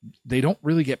 they don't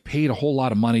really get paid a whole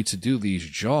lot of money to do these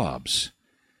jobs.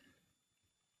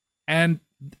 And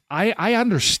I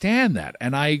understand that,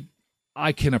 and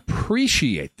I can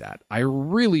appreciate that. I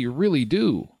really, really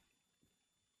do.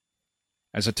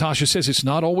 As Atasha says, it's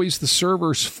not always the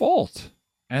server's fault,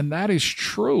 and that is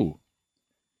true.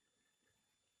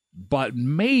 But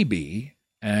maybe...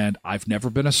 And I've never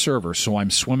been a server, so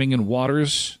I'm swimming in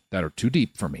waters that are too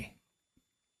deep for me.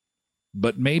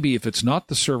 But maybe if it's not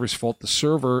the server's fault, the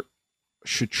server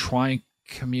should try and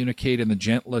communicate in the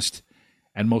gentlest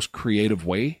and most creative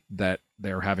way that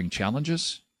they're having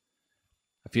challenges.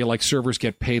 I feel like servers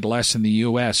get paid less in the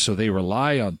U.S., so they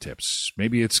rely on tips.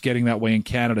 Maybe it's getting that way in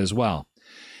Canada as well.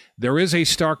 There is a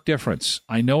stark difference.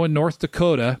 I know in North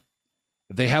Dakota,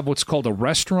 they have what's called a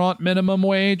restaurant minimum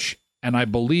wage, and I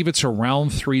believe it's around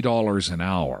 $3 an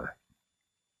hour.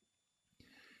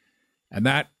 And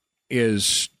that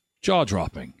is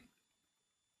jaw-dropping.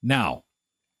 Now,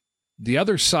 the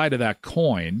other side of that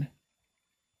coin,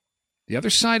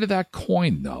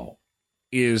 though,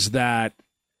 is that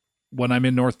when I'm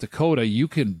in North Dakota, you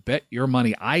can bet your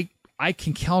money. I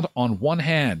can count on one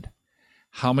hand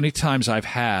how many times I've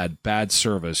had bad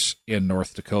service in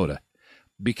North Dakota.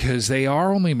 Because they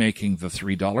are only making the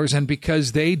 $3 and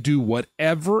because they do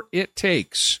whatever it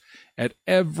takes at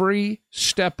every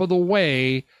step of the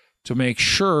way to make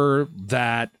sure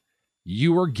that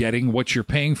you are getting what you're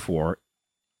paying for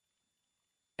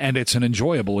and it's an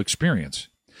enjoyable experience.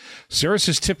 Sarah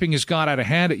says tipping has gone out of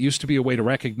hand. It used to be a way to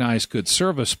recognize good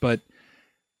service, but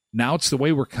now it's the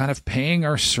way we're kind of paying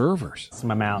our servers.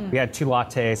 Some amount. We had 2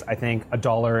 lattes. I think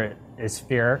 $1 is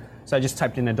fair. So I just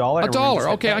typed in $1.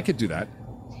 $1. Okay, I could do that.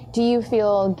 Do you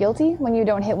feel guilty when you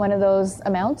don't hit one of those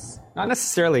amounts? Not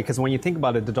necessarily, because when you think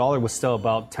about it, the dollar was still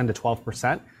about 10 to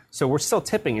 12%. So we're still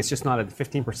tipping. It's just not at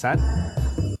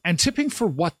 15%. And tipping for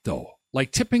what, though?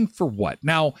 Like, tipping for what?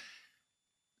 Now,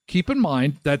 keep in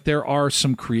mind that there are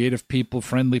some creative people,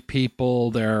 friendly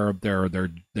people.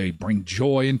 They bring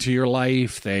joy into your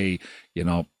life. There's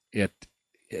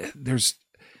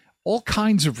all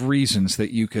kinds of reasons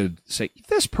that you could say,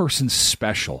 this person's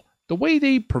special. The way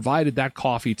they provided that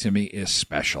coffee to me is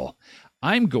special.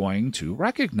 I'm going to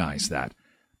recognize that.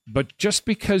 But just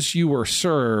because you were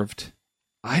served,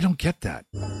 I don't get that.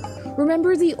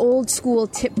 Remember the old school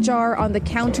tip jar on the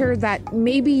counter that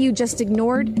maybe you just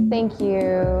ignored? Thank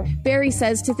you. Barry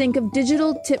says to think of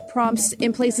digital tip prompts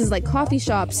in places like coffee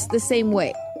shops the same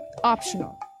way.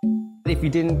 Optional. If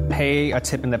you didn't pay a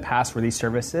tip in the past for these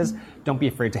services, don't be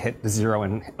afraid to hit the 0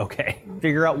 and okay.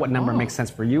 Figure out what number makes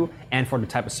sense for you and for the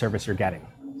type of service you're getting.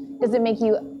 Does it make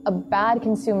you a bad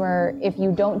consumer if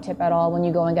you don't tip at all when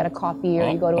you go and get a coffee or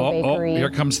you go to a bakery?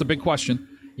 Here comes the big question.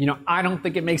 I don't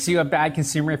think it makes you a bad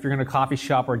consumer if you're going to a coffee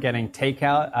shop or getting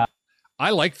takeout.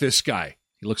 I like this guy.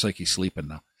 He looks like he's sleeping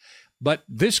now. But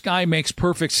this guy makes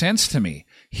perfect sense to me.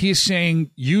 He's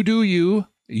saying, you do you.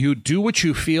 You do what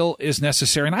you feel is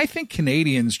necessary. And I think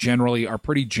Canadians generally are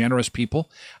pretty generous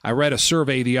people. I read a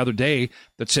survey the other day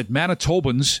that said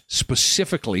Manitobans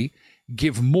specifically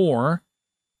give more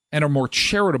and are more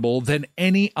charitable than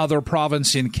any other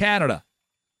province in Canada.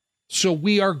 So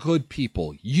we are good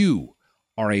people. You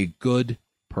are a good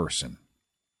person.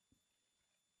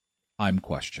 I'm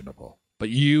questionable, but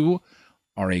you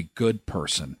are a good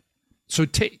person. So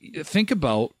think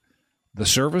about the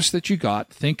service that you got,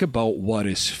 think about what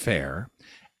is fair,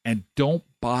 and don't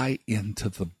buy into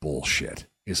the bullshit,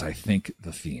 is I think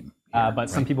the theme. But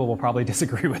some people will probably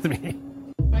disagree with me.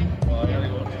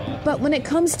 But when it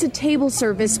comes to table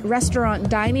service, restaurant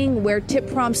dining, where tip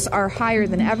prompts are higher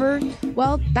than ever,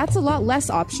 well, that's a lot less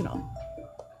optional.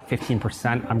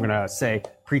 15%, I'm going to say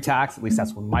pre-tax, at least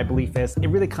that's what my belief is. It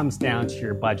really comes down to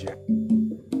your budget.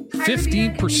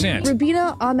 15%.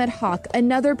 Rubina Ahmed Haq,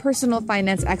 another personal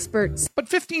finance expert. But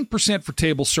 15% for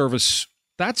table service,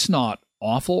 that's not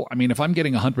awful. I mean, if I'm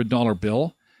getting a $100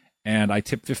 bill and I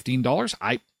tip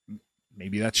 $15,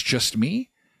 maybe that's just me.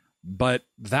 But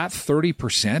that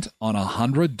 30% on a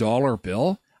 $100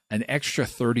 bill, an extra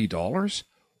 $30,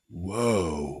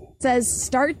 whoa. Says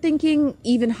start thinking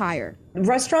even higher.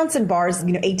 Restaurants and bars,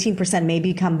 18% may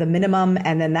become the minimum,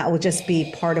 and then that will just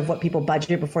be part of what people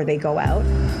budget before they go out.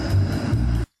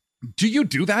 Do you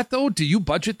do that, though? Do you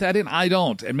budget that in? I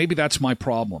don't. And maybe that's my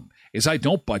problem, is I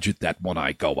don't budget that when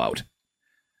I go out.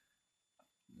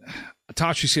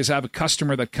 Tashi says, I have a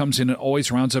customer that comes in and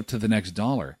always rounds up to the next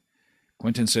dollar.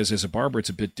 Quentin says, as a barber, it's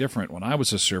a bit different. When I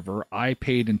was a server, I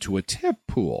paid into a tip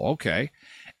pool. Okay.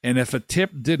 And if a tip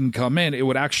didn't come in, it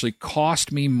would actually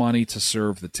cost me money to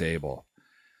serve the table.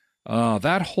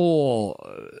 That whole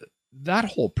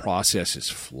process is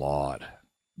flawed.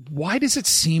 Why does it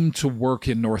seem to work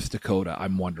in North Dakota?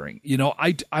 I'm wondering.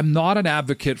 I'm not an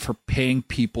advocate for paying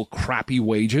people crappy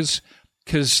wages,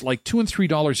 because like $2 and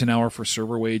 $3 an hour for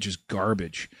server wage is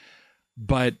garbage.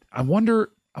 But I wonder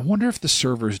if the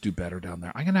servers do better down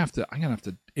there. I'm gonna have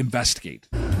to investigate.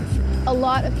 A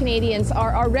lot of Canadians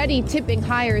are already tipping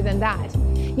higher than that.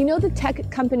 You know the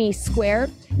tech company Square?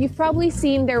 You've probably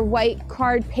seen their white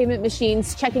card payment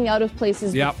machines checking out of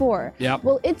places before. Yep.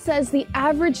 Well, it says the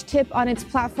average tip on its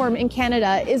platform in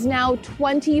Canada is now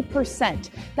 20%.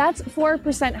 That's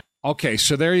 4%. Okay,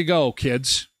 so there you go,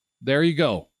 kids. There you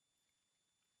go.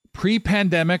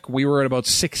 Pre-pandemic, we were at about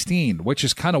 16, which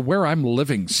is kind of where I'm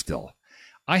living still.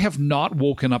 I have not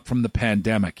woken up from the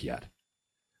pandemic yet.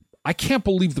 I can't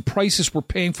believe the prices we're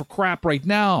paying for crap right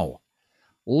now,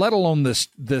 let alone this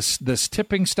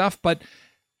tipping stuff. But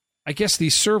I guess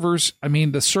these servers,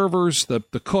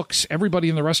 the cooks, everybody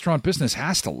in the restaurant business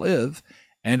has to live.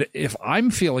 And if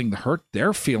I'm feeling the hurt,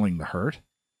 they're feeling the hurt.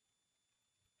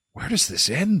 Where does this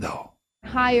end, though?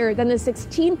 Higher than the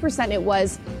 16% it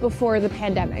was before the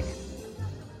pandemic.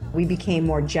 We became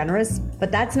more generous,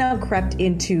 but that's now crept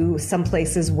into some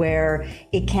places where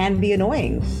it can be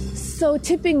annoying. So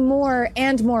tipping more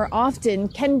and more often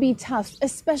can be tough,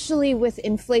 especially with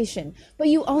inflation. But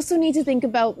you also need to think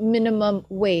about minimum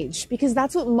wage, because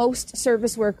that's what most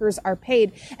service workers are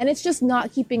paid, and it's just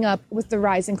not keeping up with the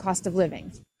rising cost of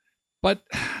living. But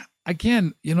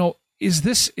again,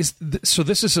 this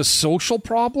is a social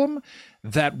problem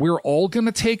that we're all going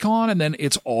to take on, and then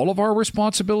it's all of our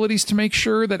responsibilities to make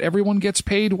sure that everyone gets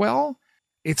paid well?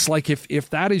 It's like if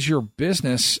that is your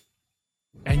business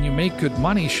and you make good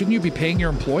money, shouldn't you be paying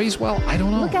your employees well? I don't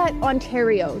know. Look at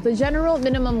Ontario. The general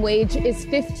minimum wage is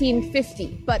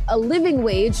 $15.50, but a living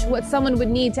wage, what someone would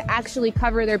need to actually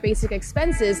cover their basic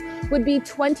expenses, would be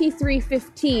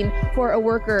 $23.15 for a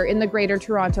worker in the Greater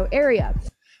Toronto area.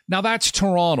 Now that's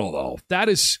Toronto, though.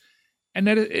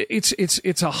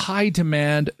 It's a high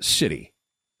demand city.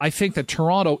 I think that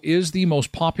Toronto is the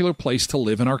most popular place to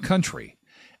live in our country.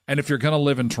 And if you're going to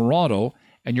live in Toronto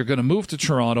and you're going to move to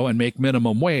Toronto and make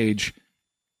minimum wage,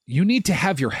 you need to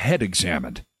have your head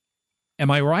examined.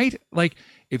 Am I right? Like,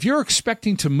 if you're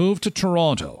expecting to move to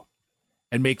Toronto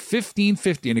and make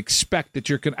 $15.50 and expect that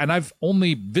you're going to, and I've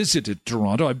only visited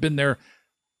Toronto, I've been there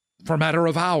for a matter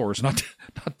of hours, not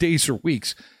days or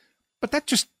weeks. But that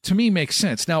just, to me, makes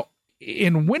sense. Now,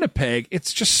 in Winnipeg,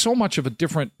 it's just so much of a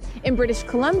different... In British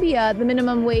Columbia, the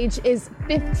minimum wage is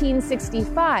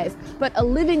 $15.65, but a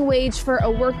living wage for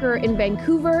a worker in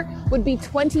Vancouver would be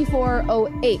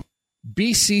 $24.08.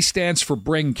 BC stands for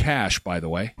bring cash, by the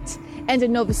way. And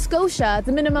in Nova Scotia,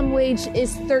 the minimum wage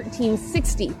is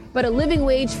 $13.60, but a living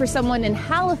wage for someone in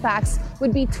Halifax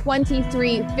would be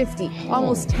 $23.50,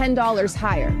 almost $10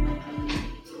 higher.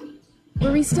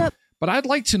 Barista... But I'd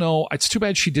like to know, it's too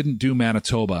bad she didn't do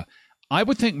Manitoba. I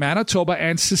would think Manitoba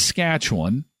and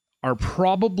Saskatchewan are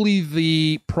probably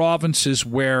the provinces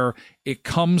where it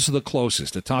comes the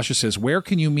closest. Natasha says, where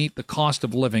can you meet the cost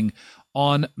of living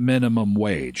on minimum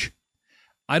wage?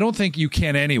 I don't think you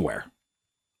can anywhere.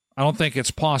 I don't think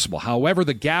it's possible. However,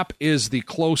 the gap is the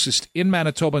closest in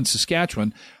Manitoba and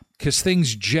Saskatchewan because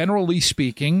things, generally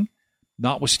speaking,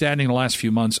 notwithstanding the last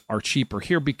few months, are cheaper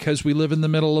here because we live in the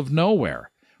middle of nowhere.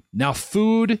 Now,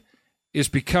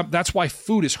 that's why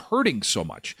food is hurting so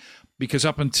much, because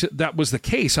that was the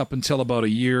case up until about a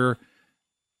year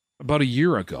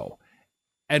ago.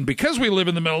 And because we live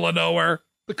in the middle of nowhere,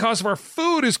 the cost of our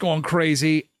food is going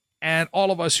crazy. And all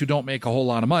of us who don't make a whole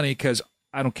lot of money, because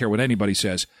I don't care what anybody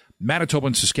says, Manitoba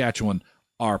and Saskatchewan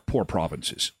are poor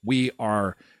provinces. We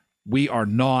are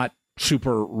not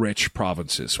super rich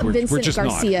provinces. Vincent we're just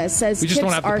Garcia not. says we just tips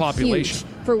don't have the are population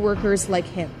huge for workers like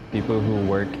him. People who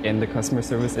work in the customer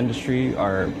service industry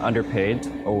are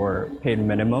underpaid or paid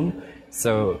minimum.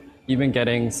 So even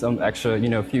getting some extra,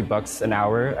 few bucks an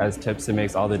hour as tips, it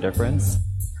makes all the difference.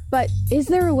 But is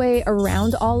there a way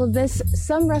around all of this?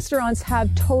 Some restaurants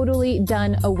have totally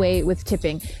done away with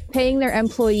tipping, paying their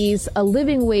employees a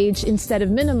living wage instead of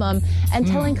minimum and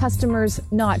telling customers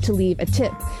not to leave a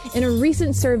tip. In a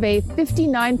recent survey,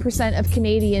 59% of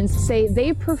Canadians say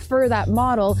they prefer that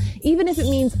model, even if it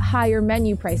means higher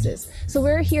menu prices. So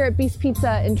we're here at Beast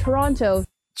Pizza in Toronto.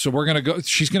 So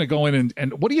she's going to go in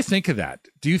and what do you think of that?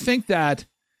 Do you think that,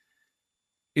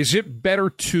 is it better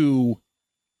to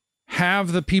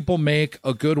have the people make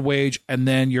a good wage and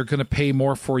then you're going to pay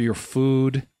more for your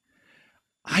food?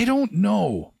 I don't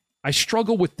know. I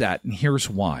struggle with that, and here's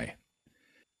why.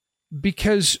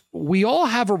 Because we all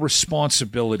have a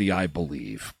responsibility, I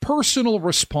believe, personal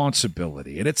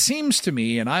responsibility. And it seems to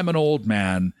me, and I'm an old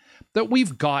man, that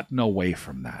we've gotten away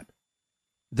from that.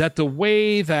 That the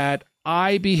way that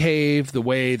I behave, the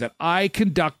way that I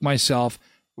conduct myself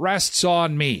rests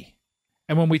on me.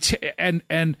 And when we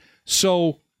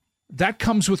so that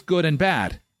comes with good and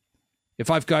bad.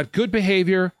 If I've got good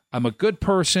behavior, I'm a good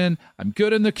person, I'm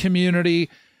good in the community,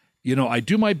 I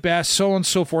do my best, so on and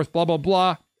so forth, blah, blah,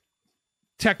 blah.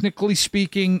 Technically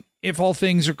speaking, if all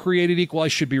things are created equal, I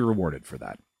should be rewarded for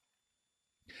that.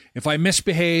 If I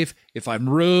misbehave, if I'm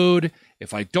rude,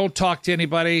 if I don't talk to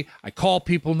anybody, I call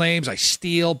people names, I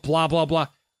steal, blah, blah, blah,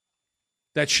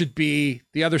 that should be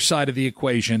the other side of the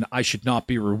equation. I should not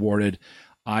be rewarded.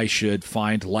 I should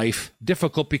find life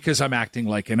difficult because I'm acting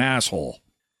like an asshole.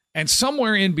 And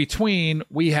somewhere in between,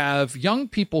 we have young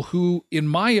people who, in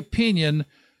my opinion,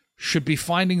 should be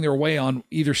finding their way on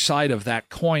either side of that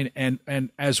coin. And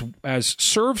as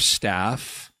serve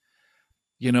staff,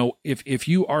 if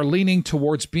you are leaning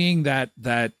towards being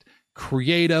that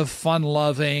creative,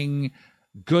 fun-loving,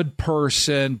 good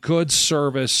person, good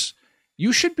service,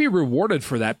 you should be rewarded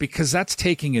for that, because that's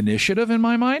taking initiative in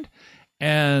my mind.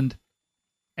 And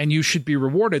you should be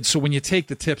rewarded. So when you take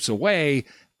the tips away,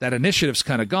 that initiative's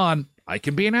kind of gone. I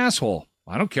can be an asshole.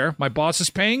 I don't care. My boss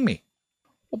is paying me.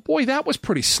 Well, boy, that was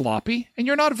pretty sloppy. And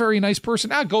you're not a very nice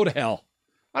person. Go to hell.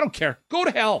 I don't care. Go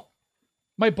to hell.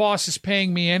 My boss is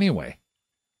paying me anyway.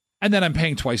 And then I'm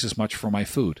paying twice as much for my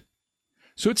food.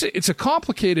 So it's a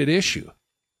complicated issue.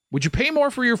 Would you pay more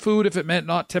for your food if it meant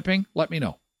not tipping? Let me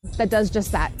know. That does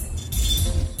just that.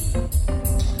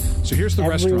 So here's the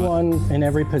restaurant. Everyone in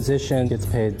every position gets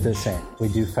paid the same. We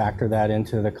do factor that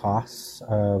into the costs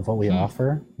of what we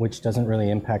offer, which doesn't really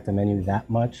impact the menu that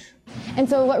much. And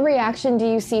so what reaction do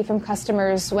you see from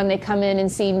customers when they come in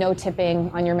and see no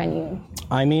tipping on your menu?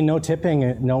 I mean, no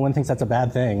tipping, no one thinks that's a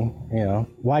bad thing.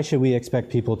 Why should we expect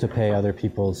people to pay other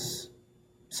people's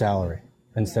salary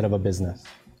instead of a business?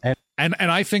 And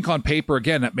I think on paper,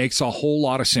 again, that makes a whole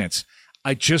lot of sense.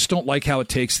 I just don't like how it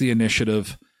takes the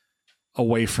initiative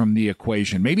away from the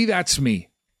equation. Maybe that's me.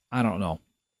 I don't know.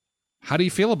 How do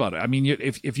you feel about it? I mean,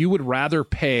 if you would rather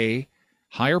pay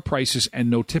higher prices and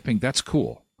no tipping, that's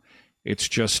cool. It's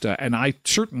just, and I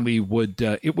certainly would,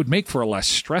 it would make for a less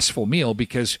stressful meal,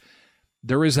 because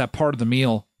there is that part of the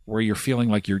meal where you're feeling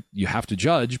like you have to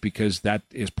judge, because that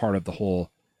is part of the whole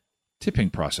tipping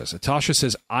process. Atasha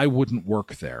says, I wouldn't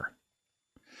work there.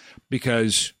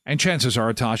 Because, and chances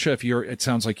are, Atasha, it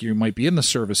sounds like you might be in the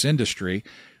service industry,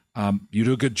 you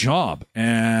do a good job,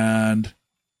 and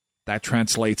that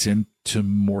translates into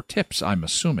more tips, I'm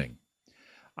assuming.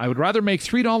 I would rather make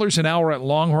 $3 an hour at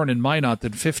Longhorn in Minot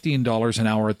than $15 an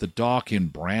hour at the Dock in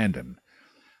Brandon,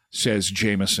 says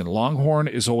Jameson. Longhorn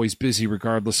is always busy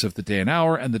regardless of the day and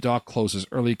hour, and the Dock closes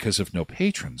early because of no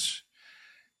patrons.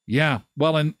 Yeah,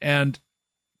 well, and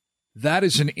that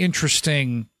is an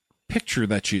interesting picture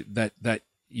that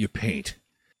you paint.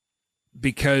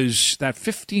 Because that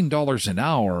 $15 an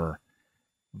hour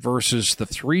versus the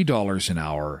 $3 an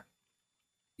hour,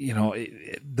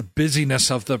 the busyness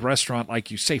of the restaurant,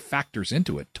 like you say, factors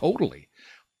into it totally.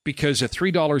 Because at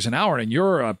 $3 an hour, and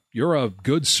you're a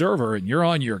good server and you're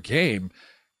on your game,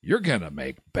 you're gonna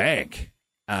make bank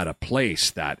at a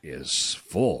place that is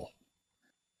full.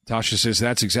 Tasha says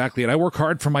that's exactly it. I work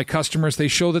hard for my customers. They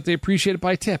show that they appreciate it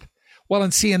by tip. Well,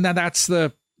 and see, and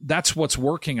that's what's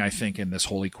working, I think, in this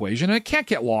whole equation. And it can't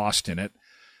get lost in it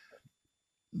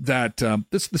that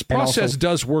this process also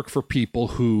does work for people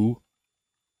who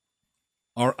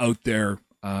are out there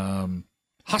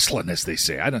hustling, as they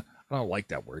say. I don't like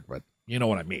that word, but you know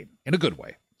what I mean, in a good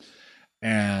way.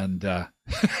 And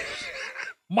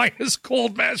minus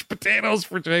cold mashed potatoes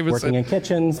for Jameson. Working in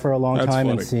kitchens for a long That's time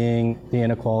funny. and seeing the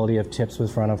inequality of tips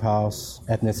with front of house,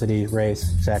 ethnicity,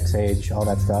 race, sex, age, all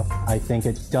that stuff. I think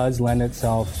it does lend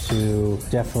itself to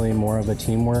definitely more of a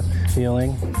teamwork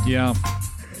feeling. Yeah,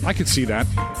 I could see that.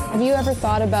 Have you ever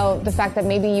thought about the fact that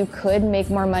maybe you could make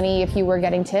more money if you were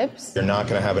getting tips? You're not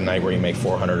going to have a night where you make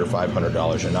 $400 or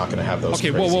 $500. You're not going to have those.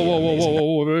 Okay, crazy,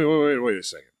 wait a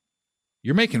second.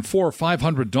 You're making $400 or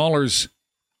 $500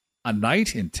 a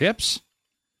night in tips?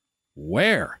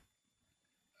 Where?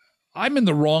 I'm in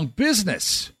the wrong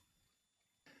business.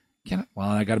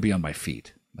 I got to be on my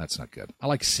feet. That's not good. I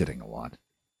like sitting a lot.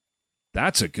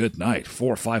 That's a good night. $400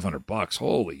 or $500.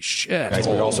 Holy shit. Guys,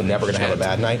 we're also never going to have a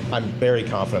bad night. I'm very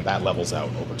confident that levels out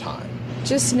over time.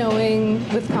 Just knowing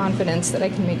with confidence that I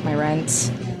can make my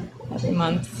rent every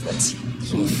month, that's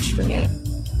huge for me.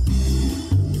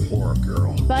 Poor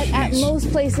girl. But at most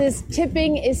places,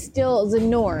 tipping is still the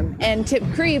norm, and tip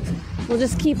creep will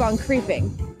just keep on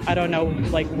creeping. I don't know,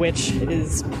 which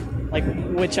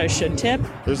I should tip.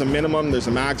 There's a minimum, there's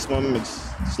a maximum.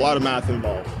 It's a lot of math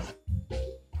involved.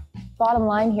 Bottom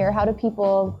line here, how do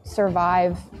people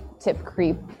survive tip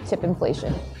creep, tip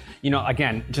inflation?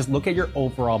 Again, just look at your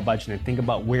overall budget and think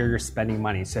about where you're spending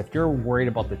money. So if you're worried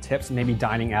about the tips, maybe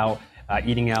dining out,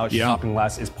 eating out, shopping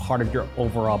less is part of your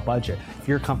overall budget. If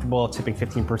you're comfortable tipping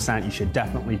 15%, you should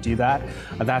definitely do that.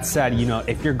 That said,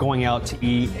 if you're going out to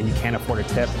eat and you can't afford a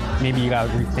tip, maybe you got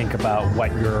to rethink about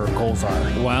what your goals are.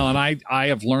 Well, and I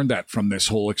have learned that from this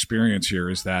whole experience here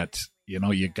is that,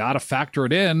 you got to factor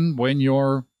it in when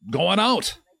you're going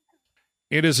out.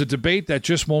 It is a debate that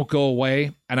just won't go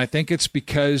away, and I think it's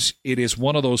because it is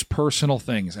one of those personal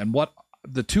things. And what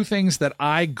the two things that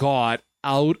I got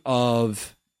out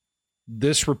of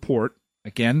this report,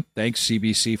 again, thanks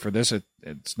CBC for this.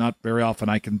 It's not very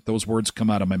often those words come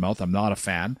out of my mouth. I'm not a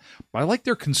fan, but I like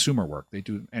their consumer work. They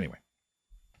do anyway.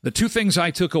 The two things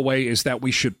I took away is that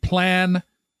we should plan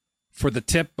for the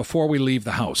tip before we leave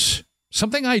the house.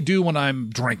 Something I do when I'm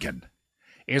drinking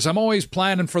is I'm always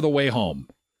planning for the way home.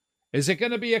 Is it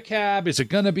going to be a cab? Is it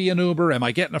going to be an Uber? Am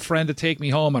I getting a friend to take me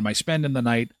home? Am I spending the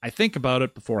night? I think about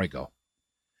it before I go.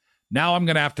 Now I'm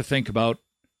going to have to think about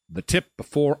the tip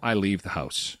before I leave the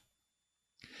house.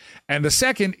 And the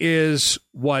second is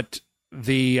what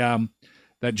that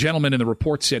gentleman in the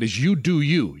report said is you do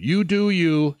you. You do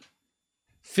you.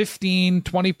 15,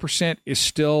 20% is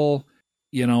still,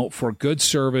 for good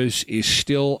service is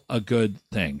still a good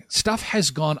thing. Stuff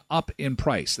has gone up in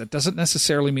price. That doesn't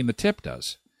necessarily mean the tip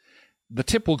does. The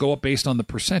tip will go up based on the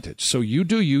percentage. So you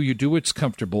do you do what's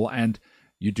comfortable, and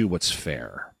you do what's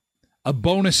fair. A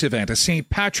bonus event, a St.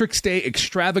 Patrick's Day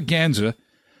extravaganza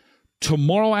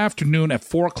tomorrow afternoon at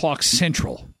 4 o'clock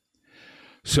Central.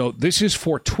 So this is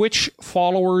for Twitch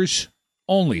followers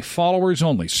only.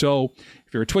 So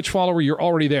if you're a Twitch follower, you're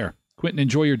already there. Quentin,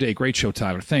 enjoy your day. Great show,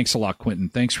 Tyler. Thanks a lot, Quentin.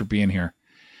 Thanks for being here.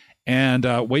 And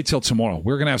wait till tomorrow.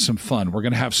 We're going to have some fun. We're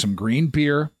going to have some green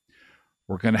beer.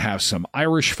 We're going to have some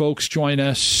Irish folks join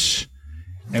us.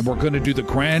 And we're going to do the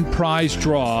grand prize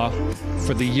draw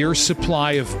for the year's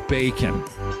supply of bacon,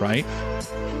 right?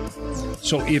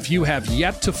 So if you have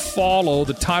yet to follow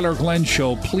the Tyler Glenn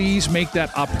Show, please make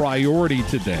that a priority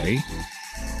today.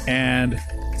 And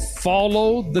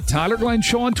follow the Tyler Glenn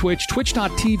Show on Twitch,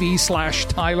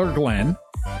 twitch.tv/Tyler Glenn.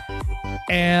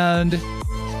 And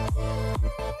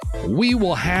we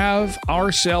will have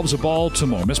ourselves a ball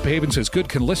tomorrow. Miss Behaven says, good,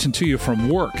 can listen to you from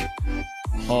work.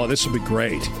 Oh, this will be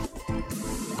great.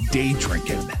 Day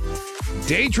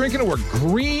drinking or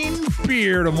green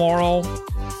beer tomorrow.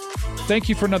 Thank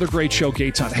you for another great show,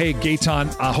 Gaetan. Hey,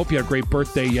 Gaetan, I hope you had a great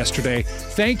birthday yesterday.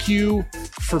 Thank you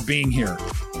for being here.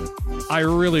 I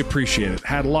really appreciate it.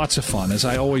 Had lots of fun, as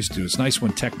I always do. It's nice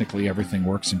when technically everything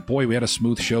works. And boy, we had a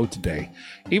smooth show today.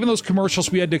 Even those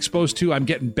commercials we had to expose to, I'm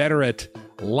getting better at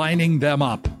lining them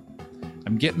up.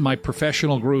 I'm getting my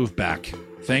professional groove back.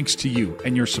 Thanks to you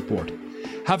and your support.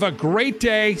 Have a great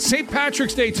day. St.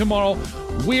 Patrick's Day tomorrow.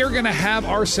 We are going to have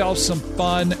ourselves some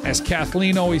fun. As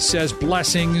Kathleen always says,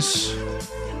 blessings.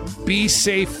 Be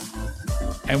safe.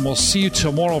 And we'll see you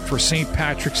tomorrow for St.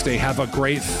 Patrick's Day. Have a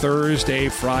great Thursday.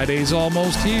 Friday's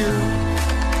almost here.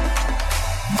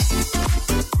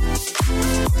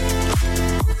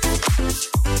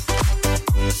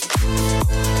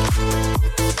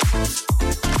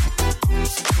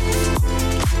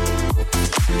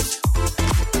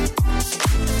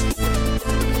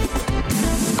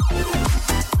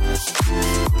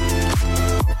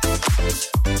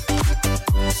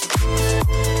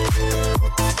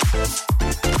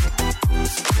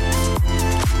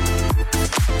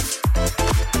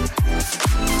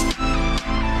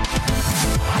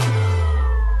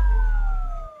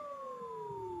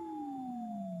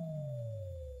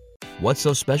 What's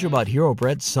so special about Hero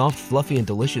Bread's soft, fluffy, and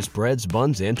delicious breads,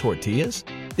 buns, and tortillas?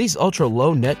 These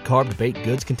ultra-low net-carb baked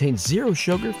goods contain zero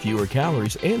sugar, fewer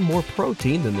calories, and more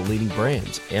protein than the leading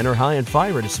brands, and are high in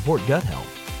fiber to support gut health.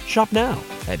 Shop now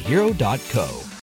at Hero.co.